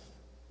messing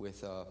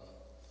with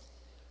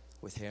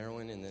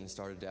heroin, and then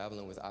started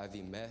dabbling with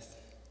IV meth,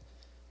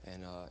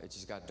 and it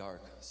just got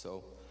dark.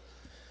 So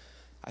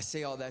I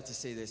say all that to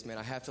say this, man.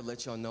 I have to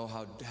let y'all know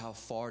how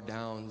far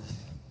down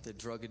the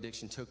drug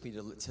addiction took me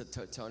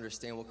to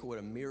understand what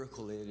a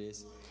miracle it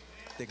is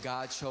that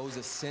God chose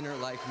a sinner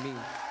like me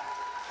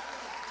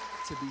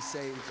to be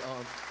saved.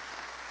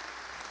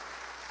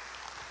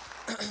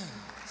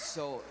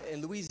 So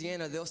in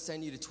Louisiana, they'll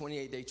send you to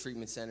 28-day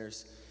treatment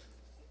centers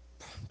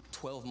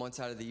 12 months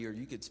out of the year.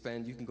 You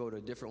can go to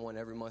a different one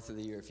every month of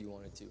the year if you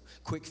wanted to.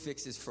 Quick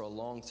fixes for a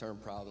long-term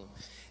problem.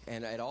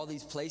 And at all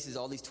these places,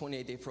 all these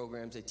 28-day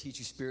programs, they teach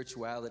you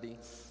spirituality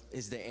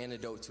is the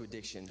antidote to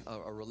addiction.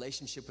 A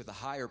relationship with a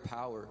higher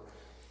power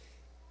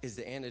is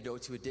the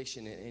antidote to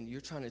addiction. And you're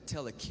trying to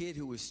tell a kid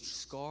who was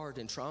scarred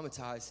and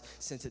traumatized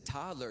since a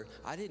toddler,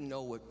 I didn't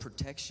know what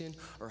protection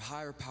or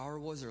higher power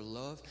was or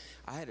love.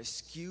 I had a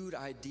skewed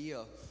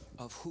idea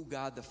of who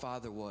God the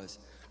Father was.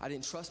 I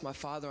didn't trust my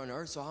Father on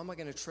earth, so how am I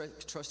going to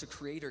trust a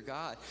creator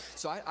God?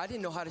 So I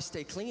didn't know how to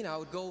stay clean. I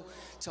would go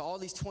to all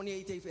these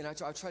 28 days, and I'd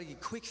try to get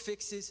quick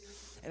fixes,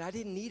 and I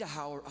didn't need a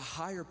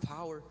higher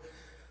power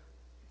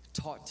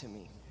taught to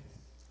me.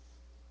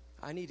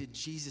 I needed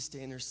Jesus to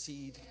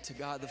intercede to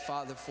God the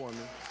Father for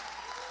me.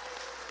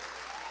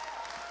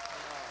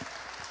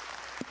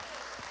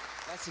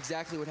 That's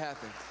exactly what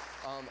happened.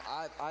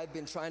 I've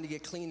been trying to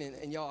get clean,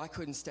 and y'all, I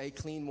couldn't stay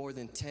clean more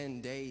than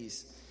 10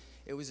 days.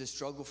 It was a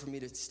struggle for me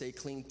to stay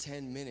clean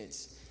 10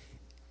 minutes.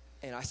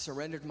 And I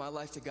surrendered my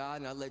life to God,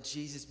 and I let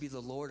Jesus be the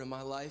Lord of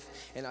my life.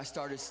 And I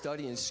started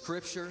studying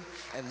Scripture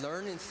and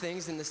learning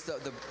things. And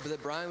that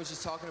Brian was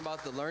just talking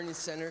about, the Learning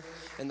Center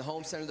and the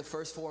Home Center, the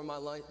first 4 of my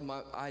life,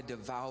 I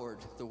devoured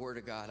the Word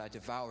of God. I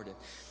devoured it.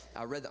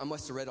 I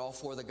must have read all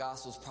 4 of the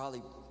Gospels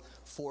probably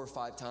 4 or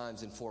 5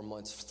 times in 4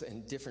 months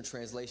in different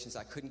translations.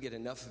 I couldn't get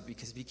enough of it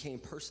because it became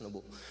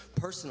personal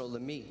to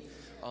me.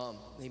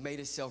 He made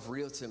himself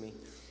real to me.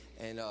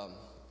 And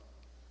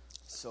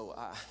so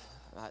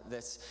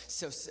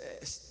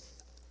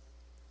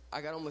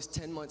I got almost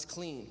 10 months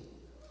clean.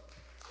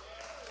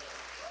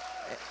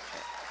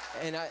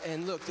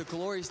 And look, the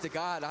glories to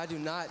God.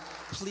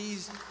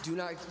 Please do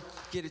not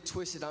get it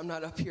twisted. I'm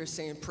not up here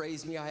saying,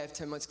 praise me, I have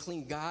 10 months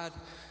clean. God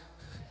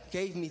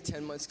gave me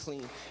 10 months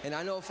clean. And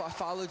I know if I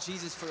follow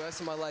Jesus for the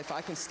rest of my life,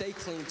 I can stay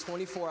clean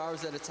 24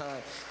 hours at a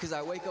time, because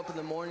I wake up in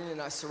the morning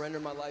and I surrender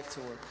my life to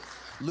him.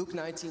 Luke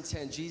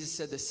 19:10, Jesus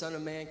said, the Son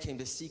of Man came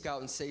to seek out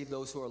and save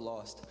those who are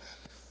lost.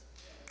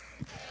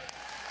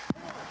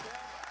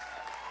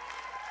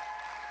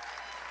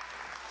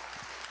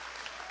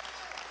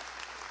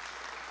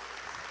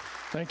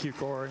 Thank you,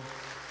 Corey.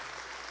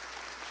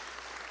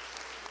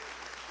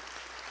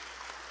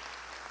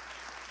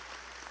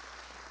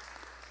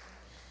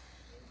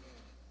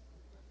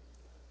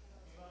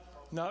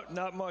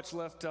 Not much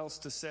left else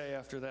to say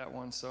after that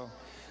one, so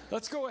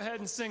let's go ahead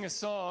and sing a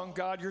song,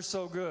 God, You're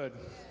So Good.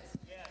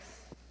 Yes.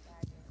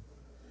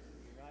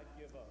 Do not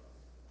give up.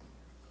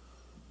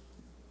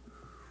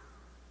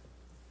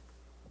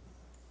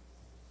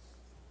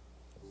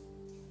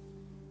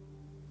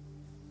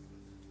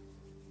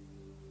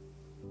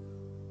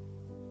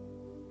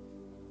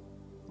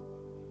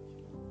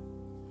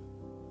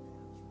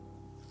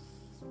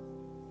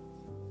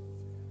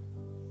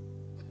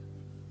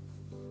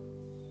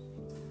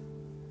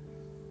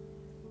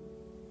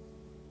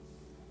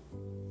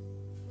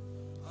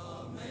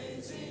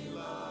 Amazing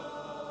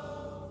love.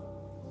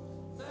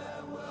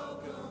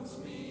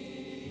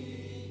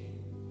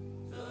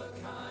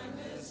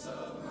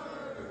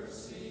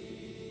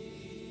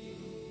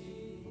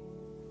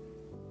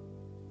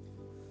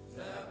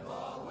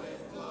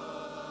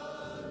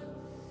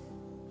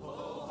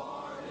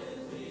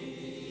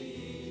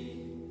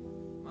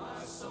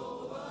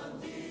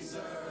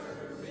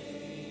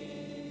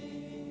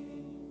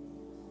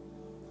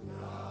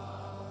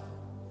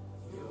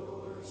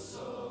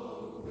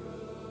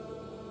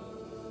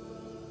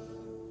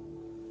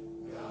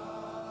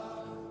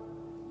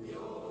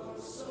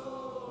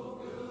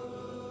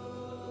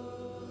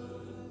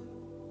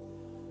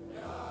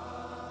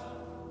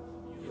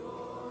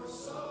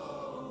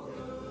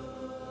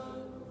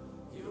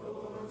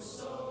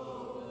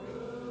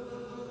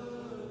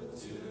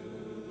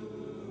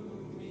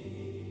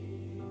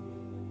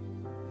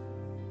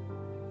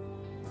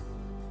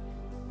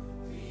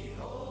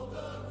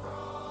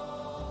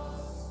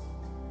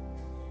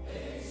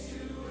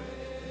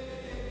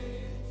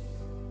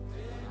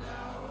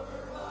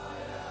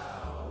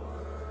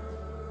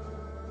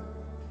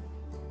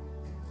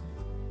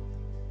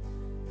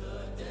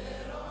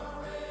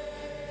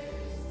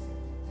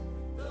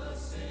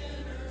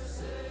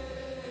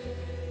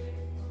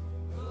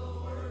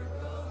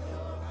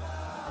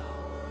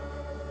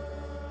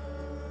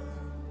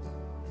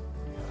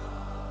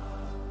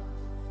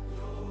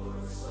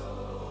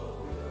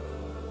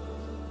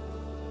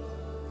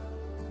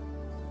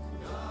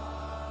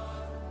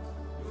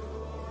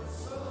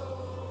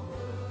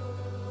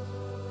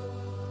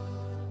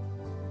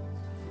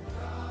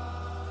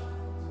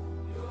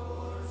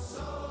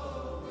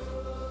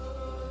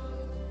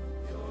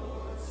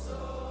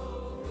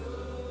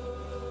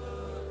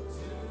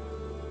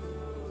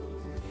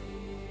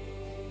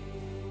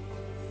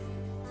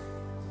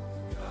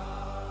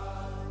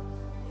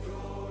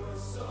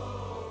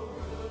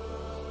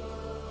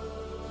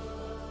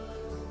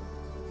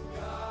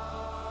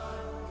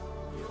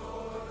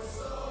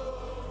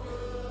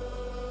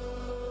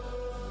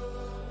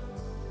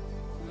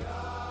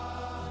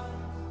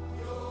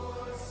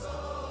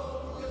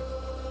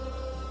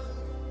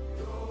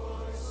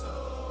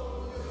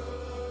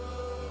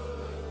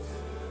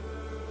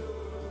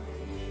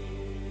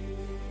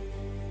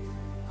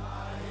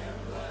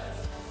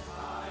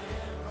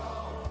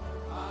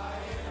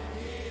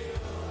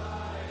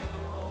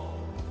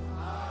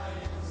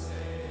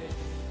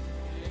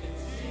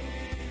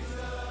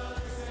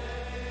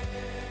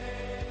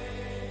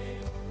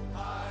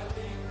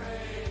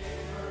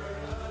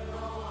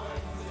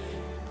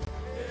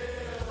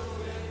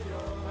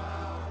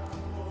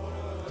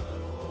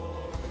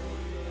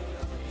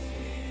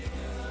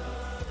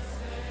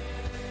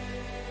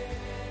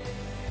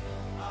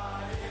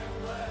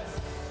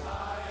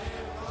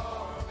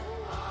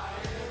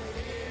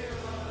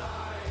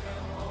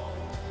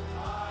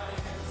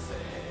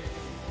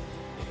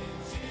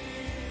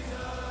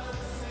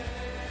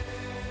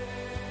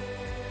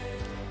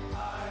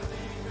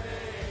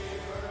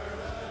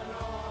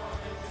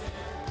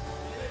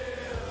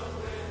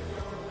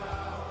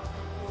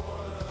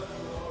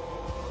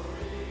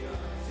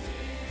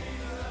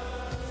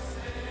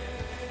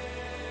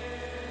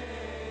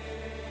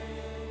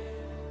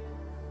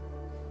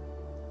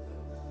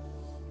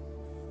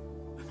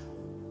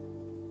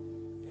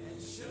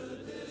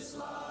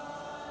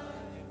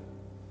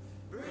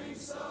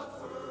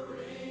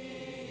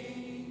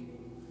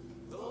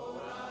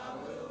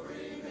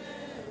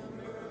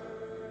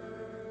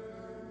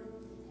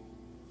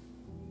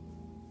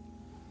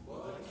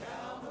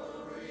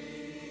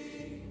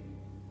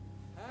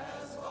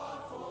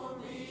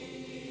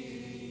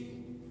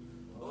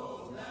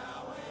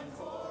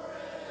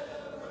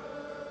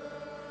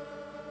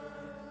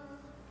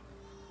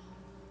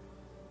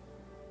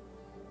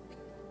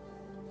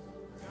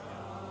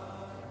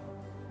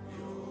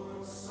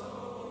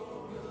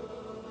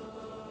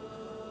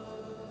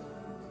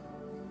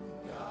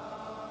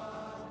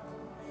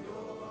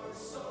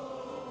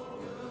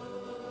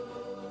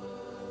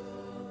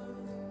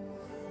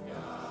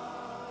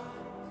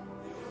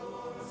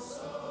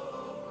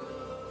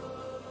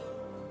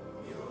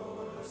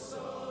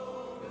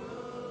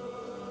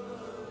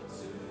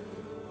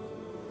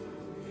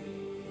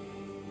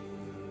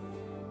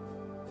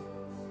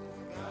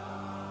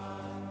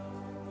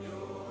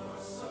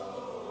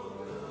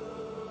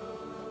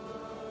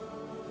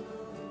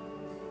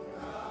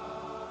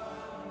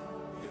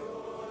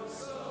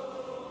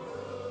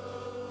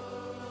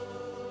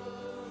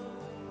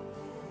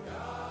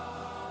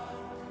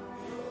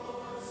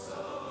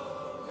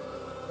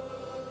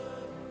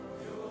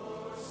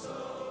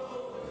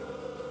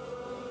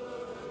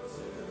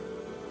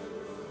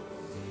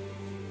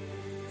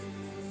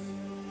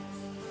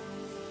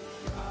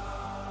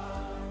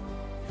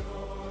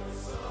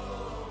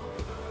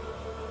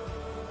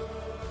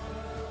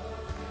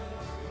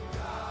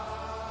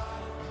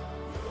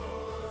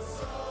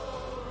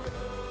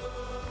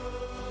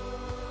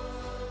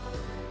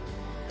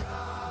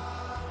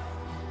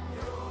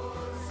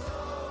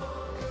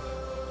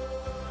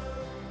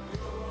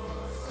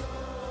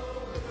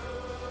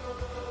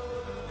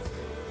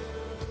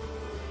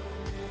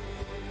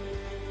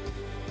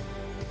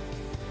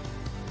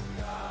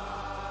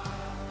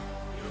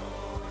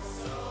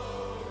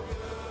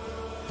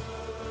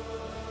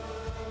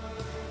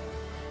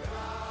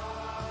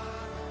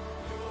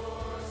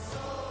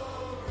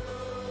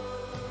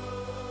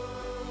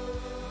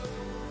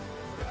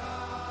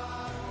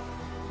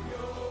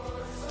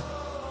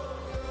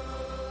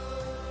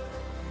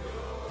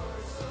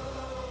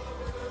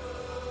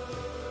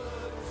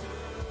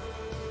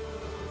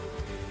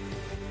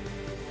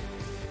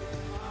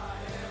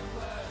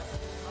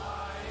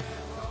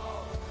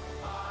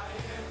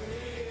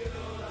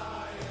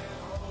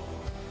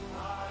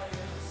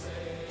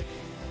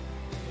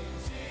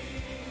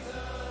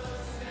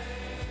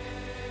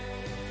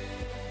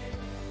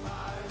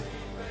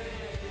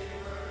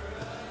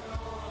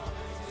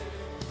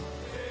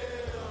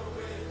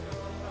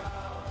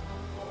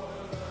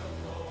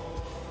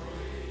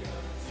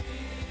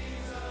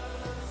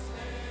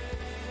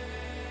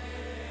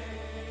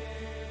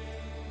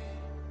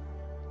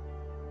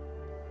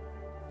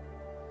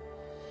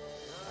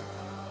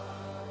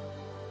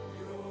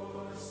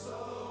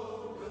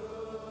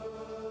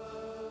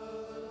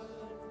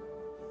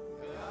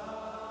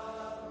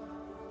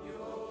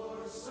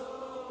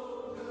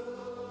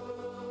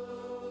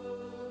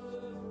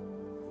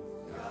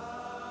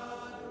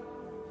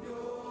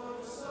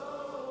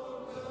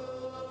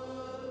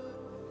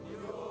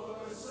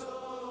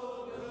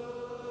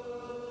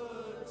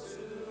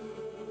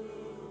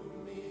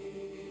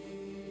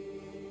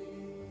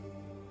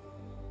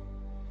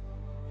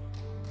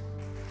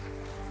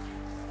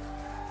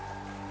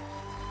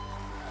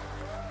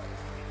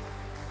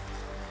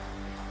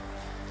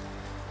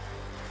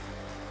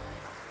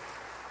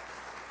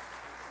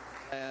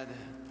 Glad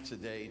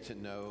today to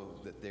know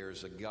that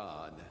there's a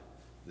God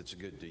that's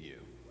good to you.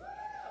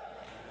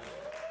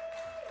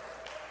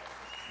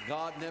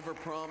 God never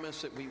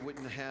promised that we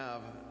wouldn't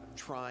have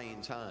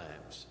trying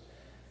times.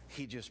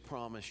 He just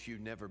promised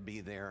you'd never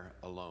be there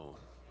alone.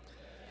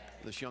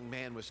 This young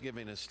man was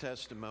giving his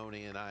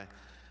testimony, and I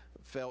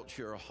felt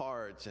your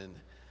heart. And,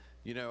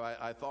 you know,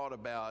 I thought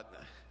about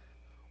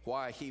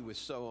why he was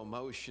so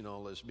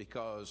emotional is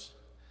because,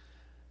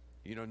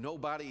 you know,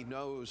 nobody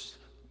knows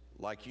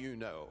like you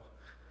know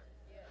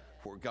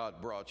where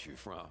God brought you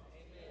from.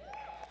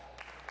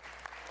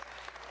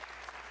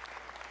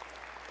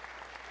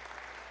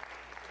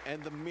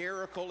 And the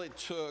miracle it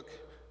took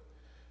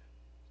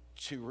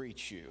to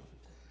reach you.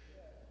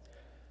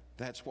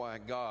 That's why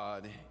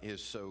God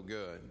is so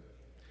good.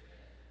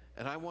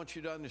 And I want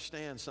you to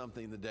understand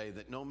something today,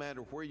 that no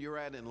matter where you're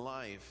at in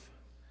life,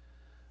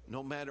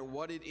 no matter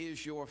what it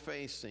is you're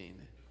facing,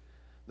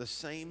 the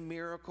same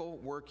miracle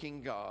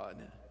working God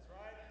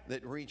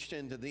that reached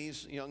into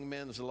these young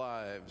men's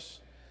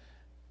lives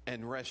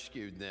and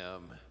rescued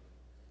them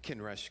can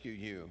rescue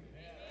you.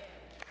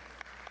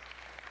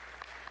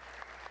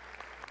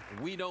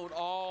 We don't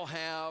all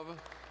have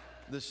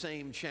the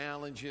same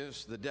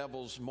challenges. The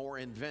devil's more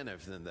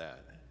inventive than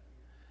that.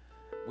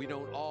 We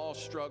don't all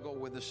struggle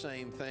with the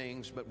same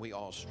things, but we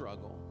all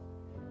struggle.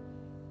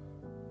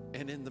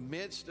 And in the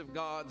midst of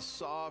God's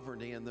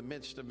sovereignty, in the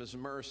midst of His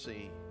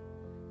mercy,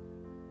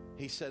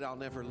 He said, I'll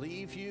never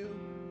leave you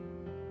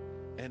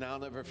and I'll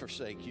never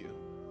forsake you,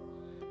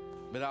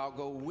 but I'll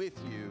go with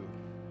you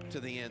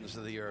to the ends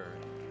of the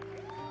earth.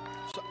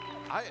 So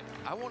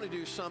I want to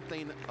do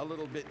something a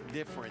little bit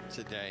different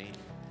today.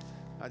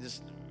 I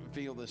just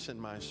feel this in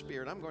my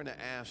spirit. I'm going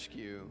to ask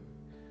you,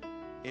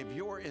 if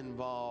you're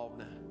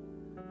involved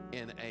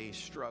in a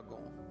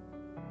struggle,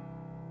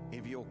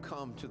 if you'll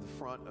come to the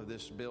front of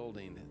this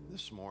building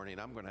this morning,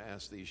 I'm going to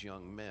ask these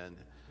young men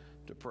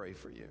to pray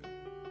for you.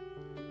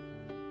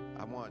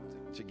 I want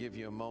to give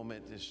you a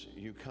moment as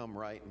you come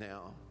right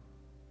now.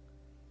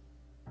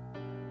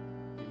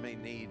 You may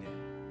need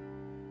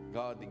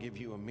God to give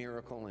you a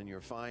miracle in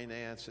your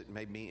finance. It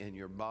may be in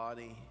your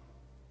body.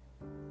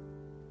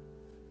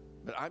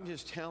 But I'm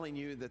just telling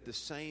you that the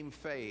same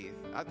faith,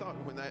 I thought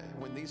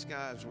when these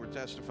guys were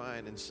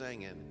testifying and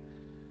singing,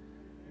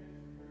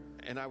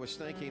 and I was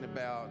thinking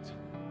about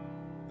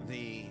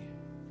the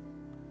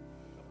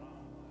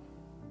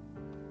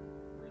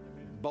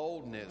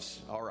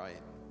boldness, all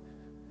right.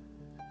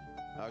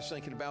 I was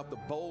thinking about the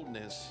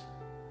boldness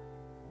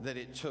that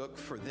it took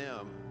for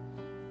them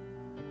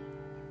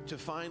to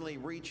finally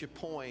reach a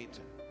point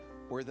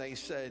where they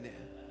said,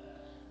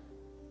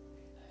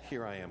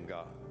 here I am,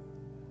 God.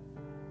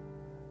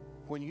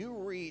 When you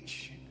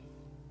reach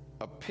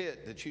a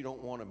pit that you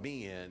don't want to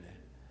be in,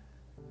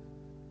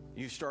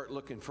 you start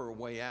looking for a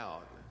way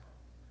out.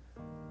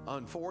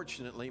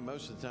 Unfortunately,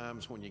 most of the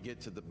times when you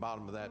get to the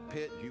bottom of that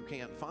pit, you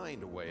can't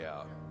find a way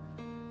out.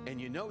 And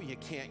you know you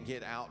can't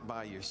get out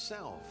by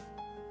yourself.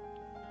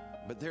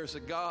 But there's a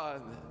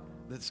God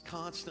that's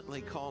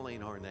constantly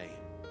calling our name,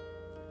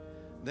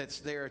 that's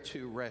there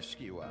to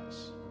rescue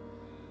us.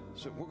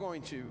 So we're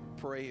going to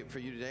pray for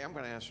you today. I'm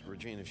going to ask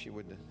Regina if she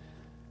would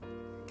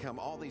come.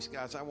 All these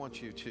guys, I want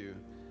you to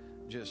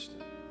just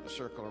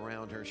circle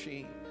around her.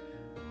 She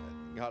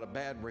got a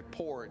bad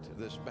report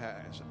this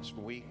past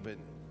week, but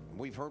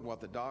we've heard what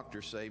the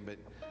doctors say. But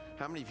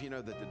how many of you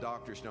know that the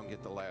doctors don't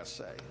get the last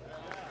say?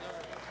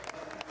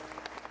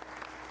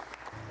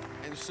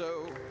 And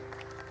so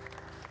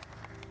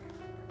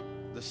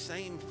the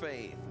same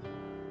faith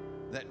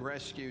that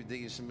rescued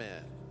these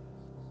men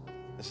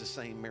is the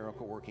same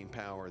miracle working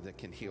power that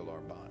can heal our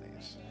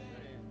bodies.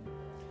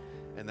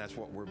 And that's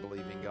what we're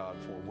believing God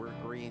for. We're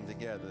agreeing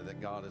together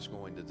that God is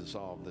going to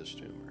dissolve this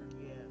tumor.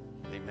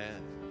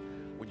 Amen.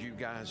 Would you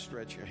guys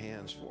stretch your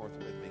hands forth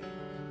with me?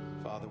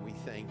 Father, we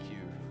thank you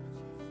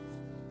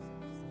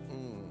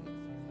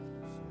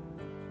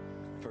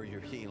for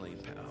your healing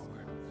power.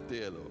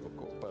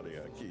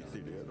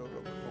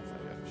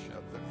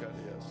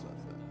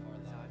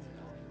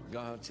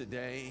 God,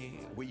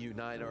 today we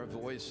unite our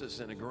voices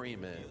in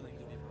agreement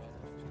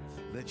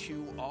that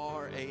you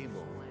are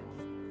able,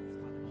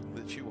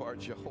 that you are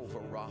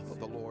Jehovah Rapha,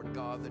 the Lord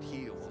God that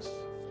heals.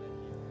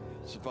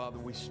 So, Father,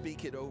 we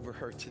speak it over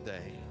her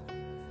today.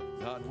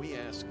 God, we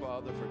ask,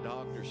 Father, for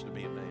doctors to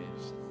be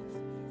amazed.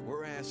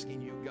 We're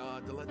asking you,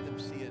 God, to let them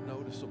see a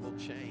noticeable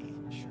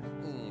change.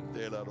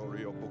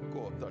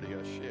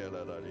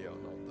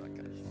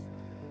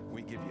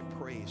 We give you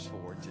praise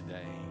for it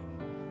today,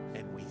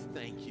 and we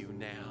thank you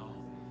now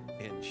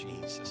in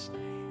Jesus'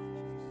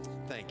 name.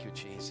 Thank you,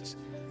 Jesus.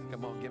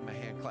 Come on, give him a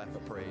hand clap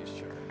of praise,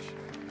 church.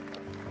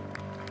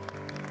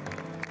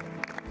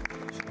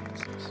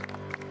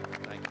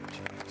 Thank you,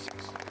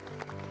 Jesus.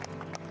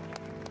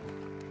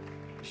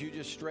 As you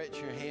just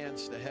stretch your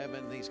hands to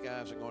heaven, these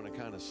guys are going to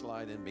kind of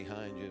slide in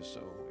behind you.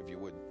 So if you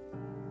would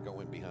go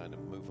in behind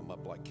them, move them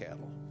up like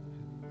cattle.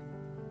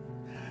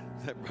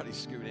 Everybody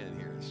scoot in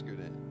here, scoot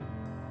in.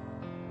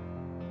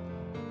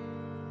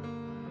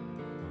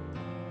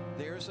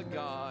 There's a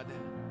God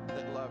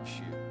that loves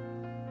you,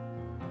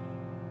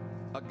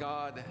 a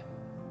God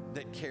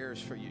that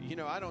cares for you. You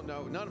know, I don't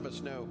know, none of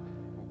us know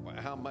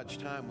how much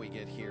time we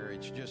get here.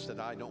 It's just that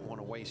I don't want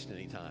to waste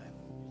any time.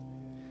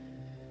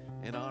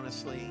 And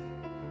honestly,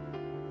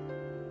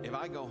 if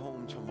I go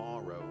home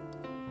tomorrow,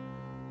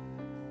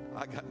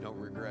 I got no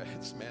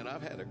regrets, man.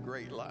 I've had a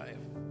great life.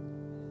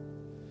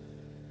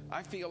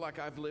 I feel like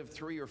I've lived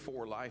 3 or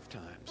 4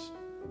 lifetimes.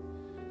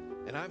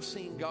 And I've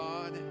seen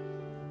God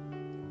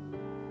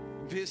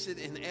visit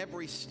in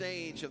every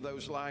stage of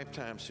those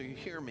lifetimes. So you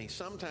hear me.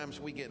 Sometimes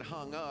we get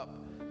hung up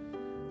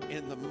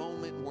in the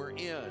moment we're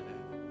in.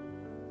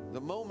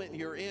 The moment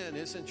you're in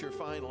isn't your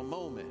final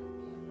moment.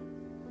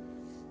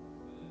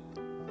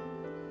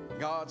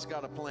 God's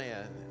got a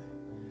plan,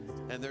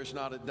 and there's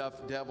not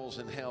enough devils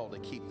in hell to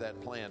keep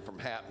that plan from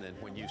happening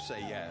when you say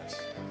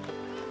yes.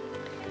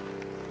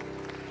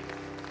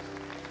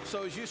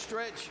 So as you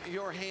stretch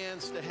your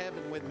hands to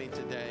heaven with me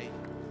today,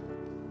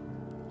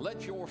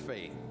 let your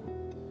faith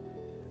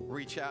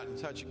reach out and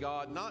touch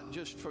God, not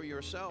just for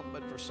yourself,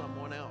 but for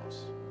someone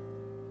else.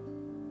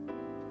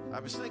 I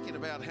was thinking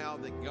about how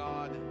that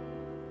God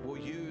will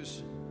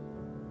use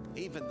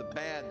even the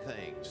bad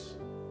things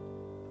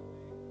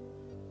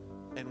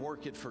and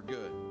work it for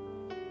good.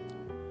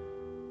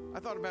 I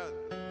thought about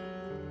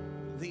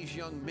these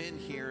young men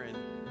here and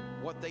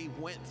what they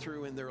went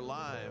through in their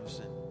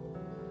lives,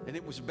 and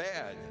it was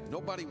bad.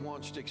 Nobody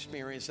wants to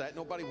experience that.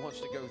 Nobody wants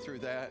to go through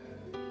that.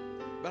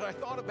 But I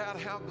thought about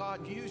how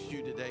God used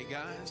you today,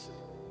 guys.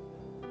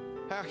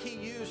 How He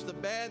used the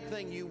bad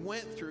thing you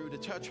went through to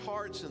touch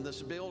hearts in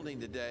this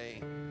building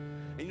today.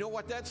 And you know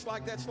what that's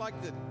like? That's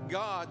like the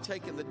God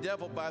taking the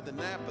devil by the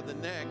nape of the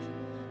neck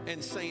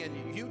and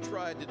saying, you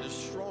tried to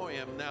destroy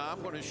him. Now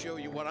I'm going to show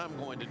you what I'm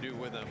going to do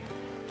with him.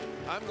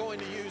 I'm going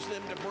to use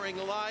them to bring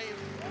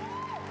life.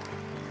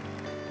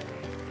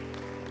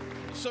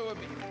 So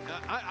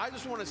I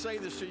just want to say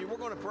this to you. We're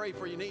going to pray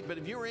for your need, but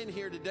if you're in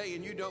here today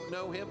and you don't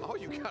know Him, all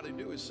you got to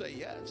do is say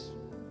yes.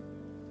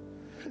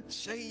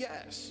 Say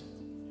yes.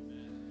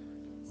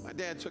 My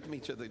dad took me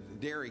to the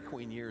Dairy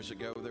Queen years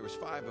ago. There was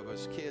 5 of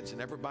us kids,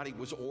 and everybody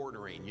was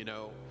ordering, you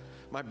know.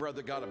 My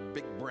brother got a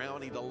big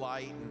brownie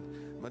delight,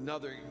 and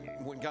another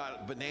one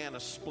got banana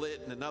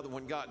split, and another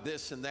one got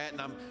this and that.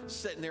 And I'm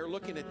sitting there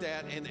looking at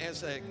that, and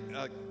as a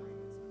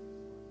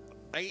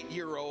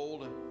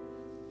 8-year-old,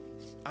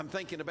 I'm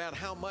thinking about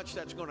how much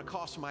that's going to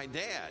cost my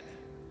dad.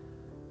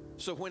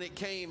 So when it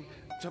came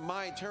to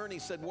my turn, he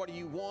said, what do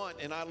you want?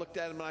 And I looked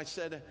at him and I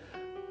said,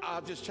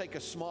 I'll just take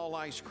a small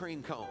ice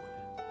cream cone.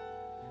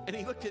 And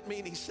he looked at me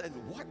and he said,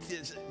 what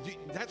is it?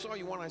 That's all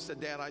you want? I said,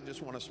 Dad, I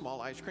just want a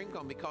small ice cream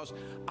cone, because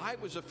I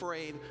was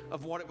afraid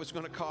of what it was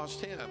going to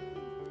cost him.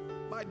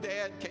 My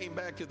dad came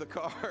back to the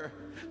car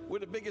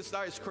with the biggest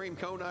ice cream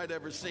cone I'd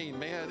ever seen,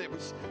 man. It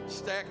was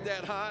stacked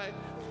that high.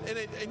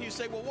 And you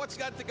say, well, what's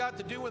got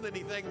to do with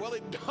anything? Well,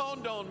 it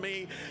dawned on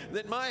me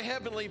that my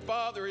Heavenly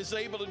Father is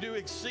able to do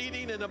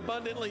exceeding and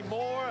abundantly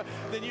more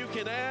than you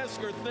can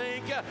ask or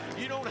think.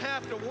 You don't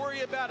have to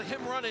worry about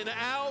Him running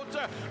out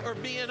or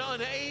being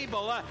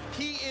unable.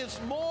 He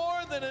is more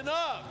than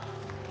enough.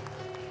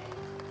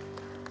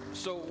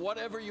 So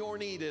whatever your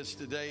need is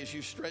today, as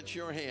you stretch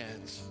your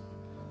hands,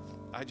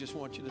 I just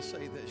want you to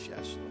say this: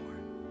 yes,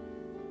 Lord,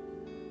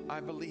 I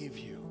believe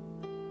you.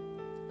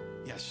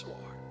 Yes, Lord.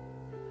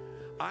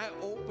 I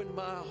open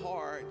my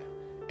heart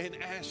and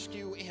ask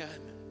you in.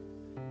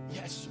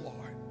 Yes, Lord.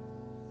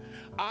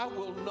 I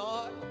will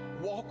not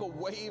walk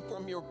away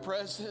from your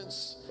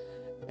presence.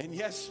 And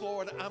yes,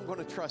 Lord, I'm going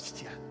to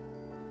trust you.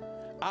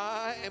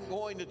 I am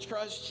going to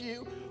trust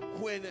you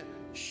when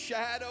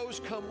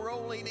shadows come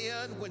rolling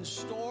in, when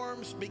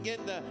storms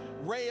begin to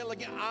rail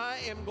again. I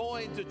am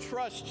going to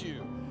trust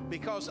you,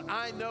 because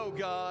I know,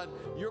 God,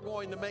 you're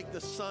going to make the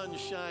sun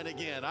shine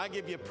again. I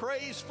give you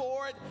praise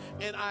for it,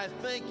 and I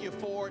thank you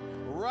for it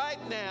right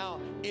now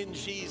in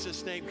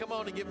Jesus' name. Come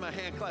on and give him a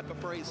hand clap of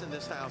praise in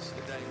this house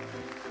today.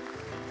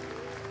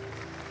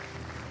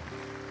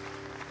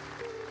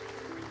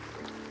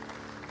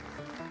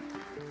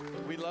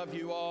 We love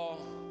you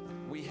all.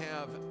 We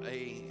have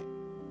a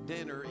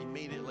dinner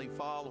immediately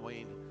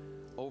following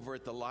over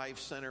at the Life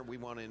Center. We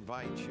want to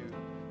invite you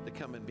to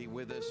come and be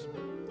with us.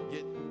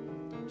 Get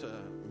to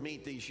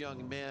meet these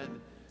young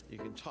men. You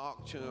can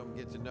talk to them,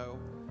 get to know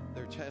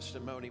their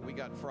testimony. We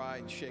got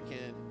fried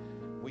chicken.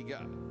 We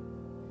got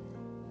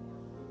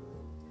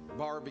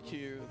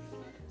barbecue.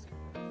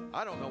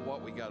 I don't know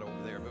what we got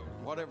over there, but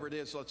whatever it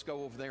is, let's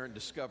go over there and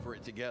discover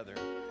it together.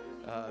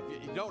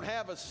 If you don't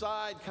have a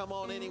side, come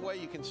on anyway.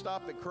 You can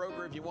stop at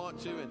Kroger if you want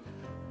to and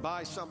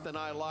buy something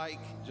I like.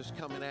 Just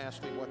come and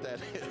ask me what that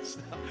is.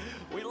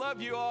 We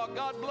love you all.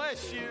 God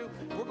bless you.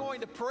 We're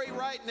going to pray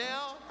right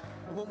now.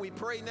 When we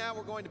pray now,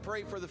 we're going to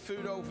pray for the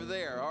food over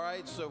there, all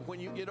right? So when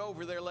you get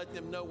over there, let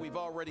them know we've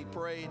already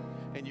prayed,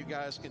 and you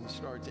guys can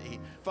start to eat.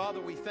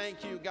 Father, we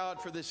thank you,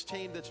 God, for this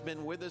team that's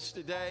been with us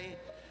today.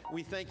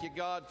 We thank you,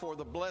 God, for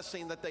the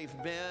blessing that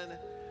they've been.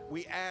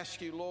 We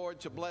ask you, Lord,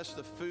 to bless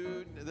the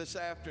food this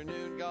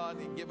afternoon, God,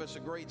 and give us a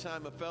great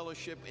time of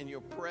fellowship in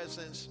your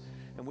presence.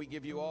 and we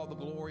give you all the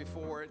glory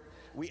for it.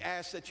 We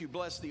ask that you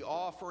bless the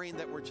offering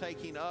that we're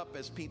taking up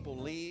as people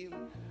leave.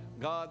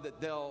 God,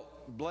 that they'll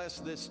bless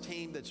this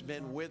team that's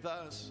been with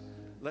us.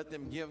 Let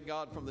them give,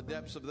 God, from the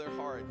depths of their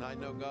heart. And I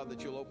know, God,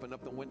 that you'll open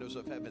up the windows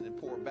of heaven and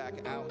pour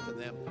back out to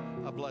them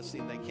a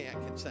blessing they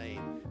can't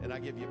contain. And I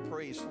give you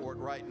praise for it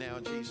right now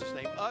in Jesus'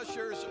 name.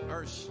 Ushers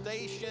are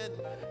stationed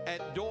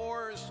at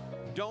doors.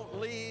 Don't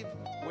leave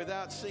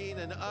without seeing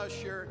an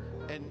usher.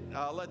 And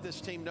let this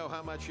team know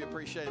how much you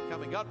appreciate it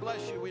coming. God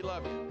bless you. We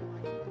love you.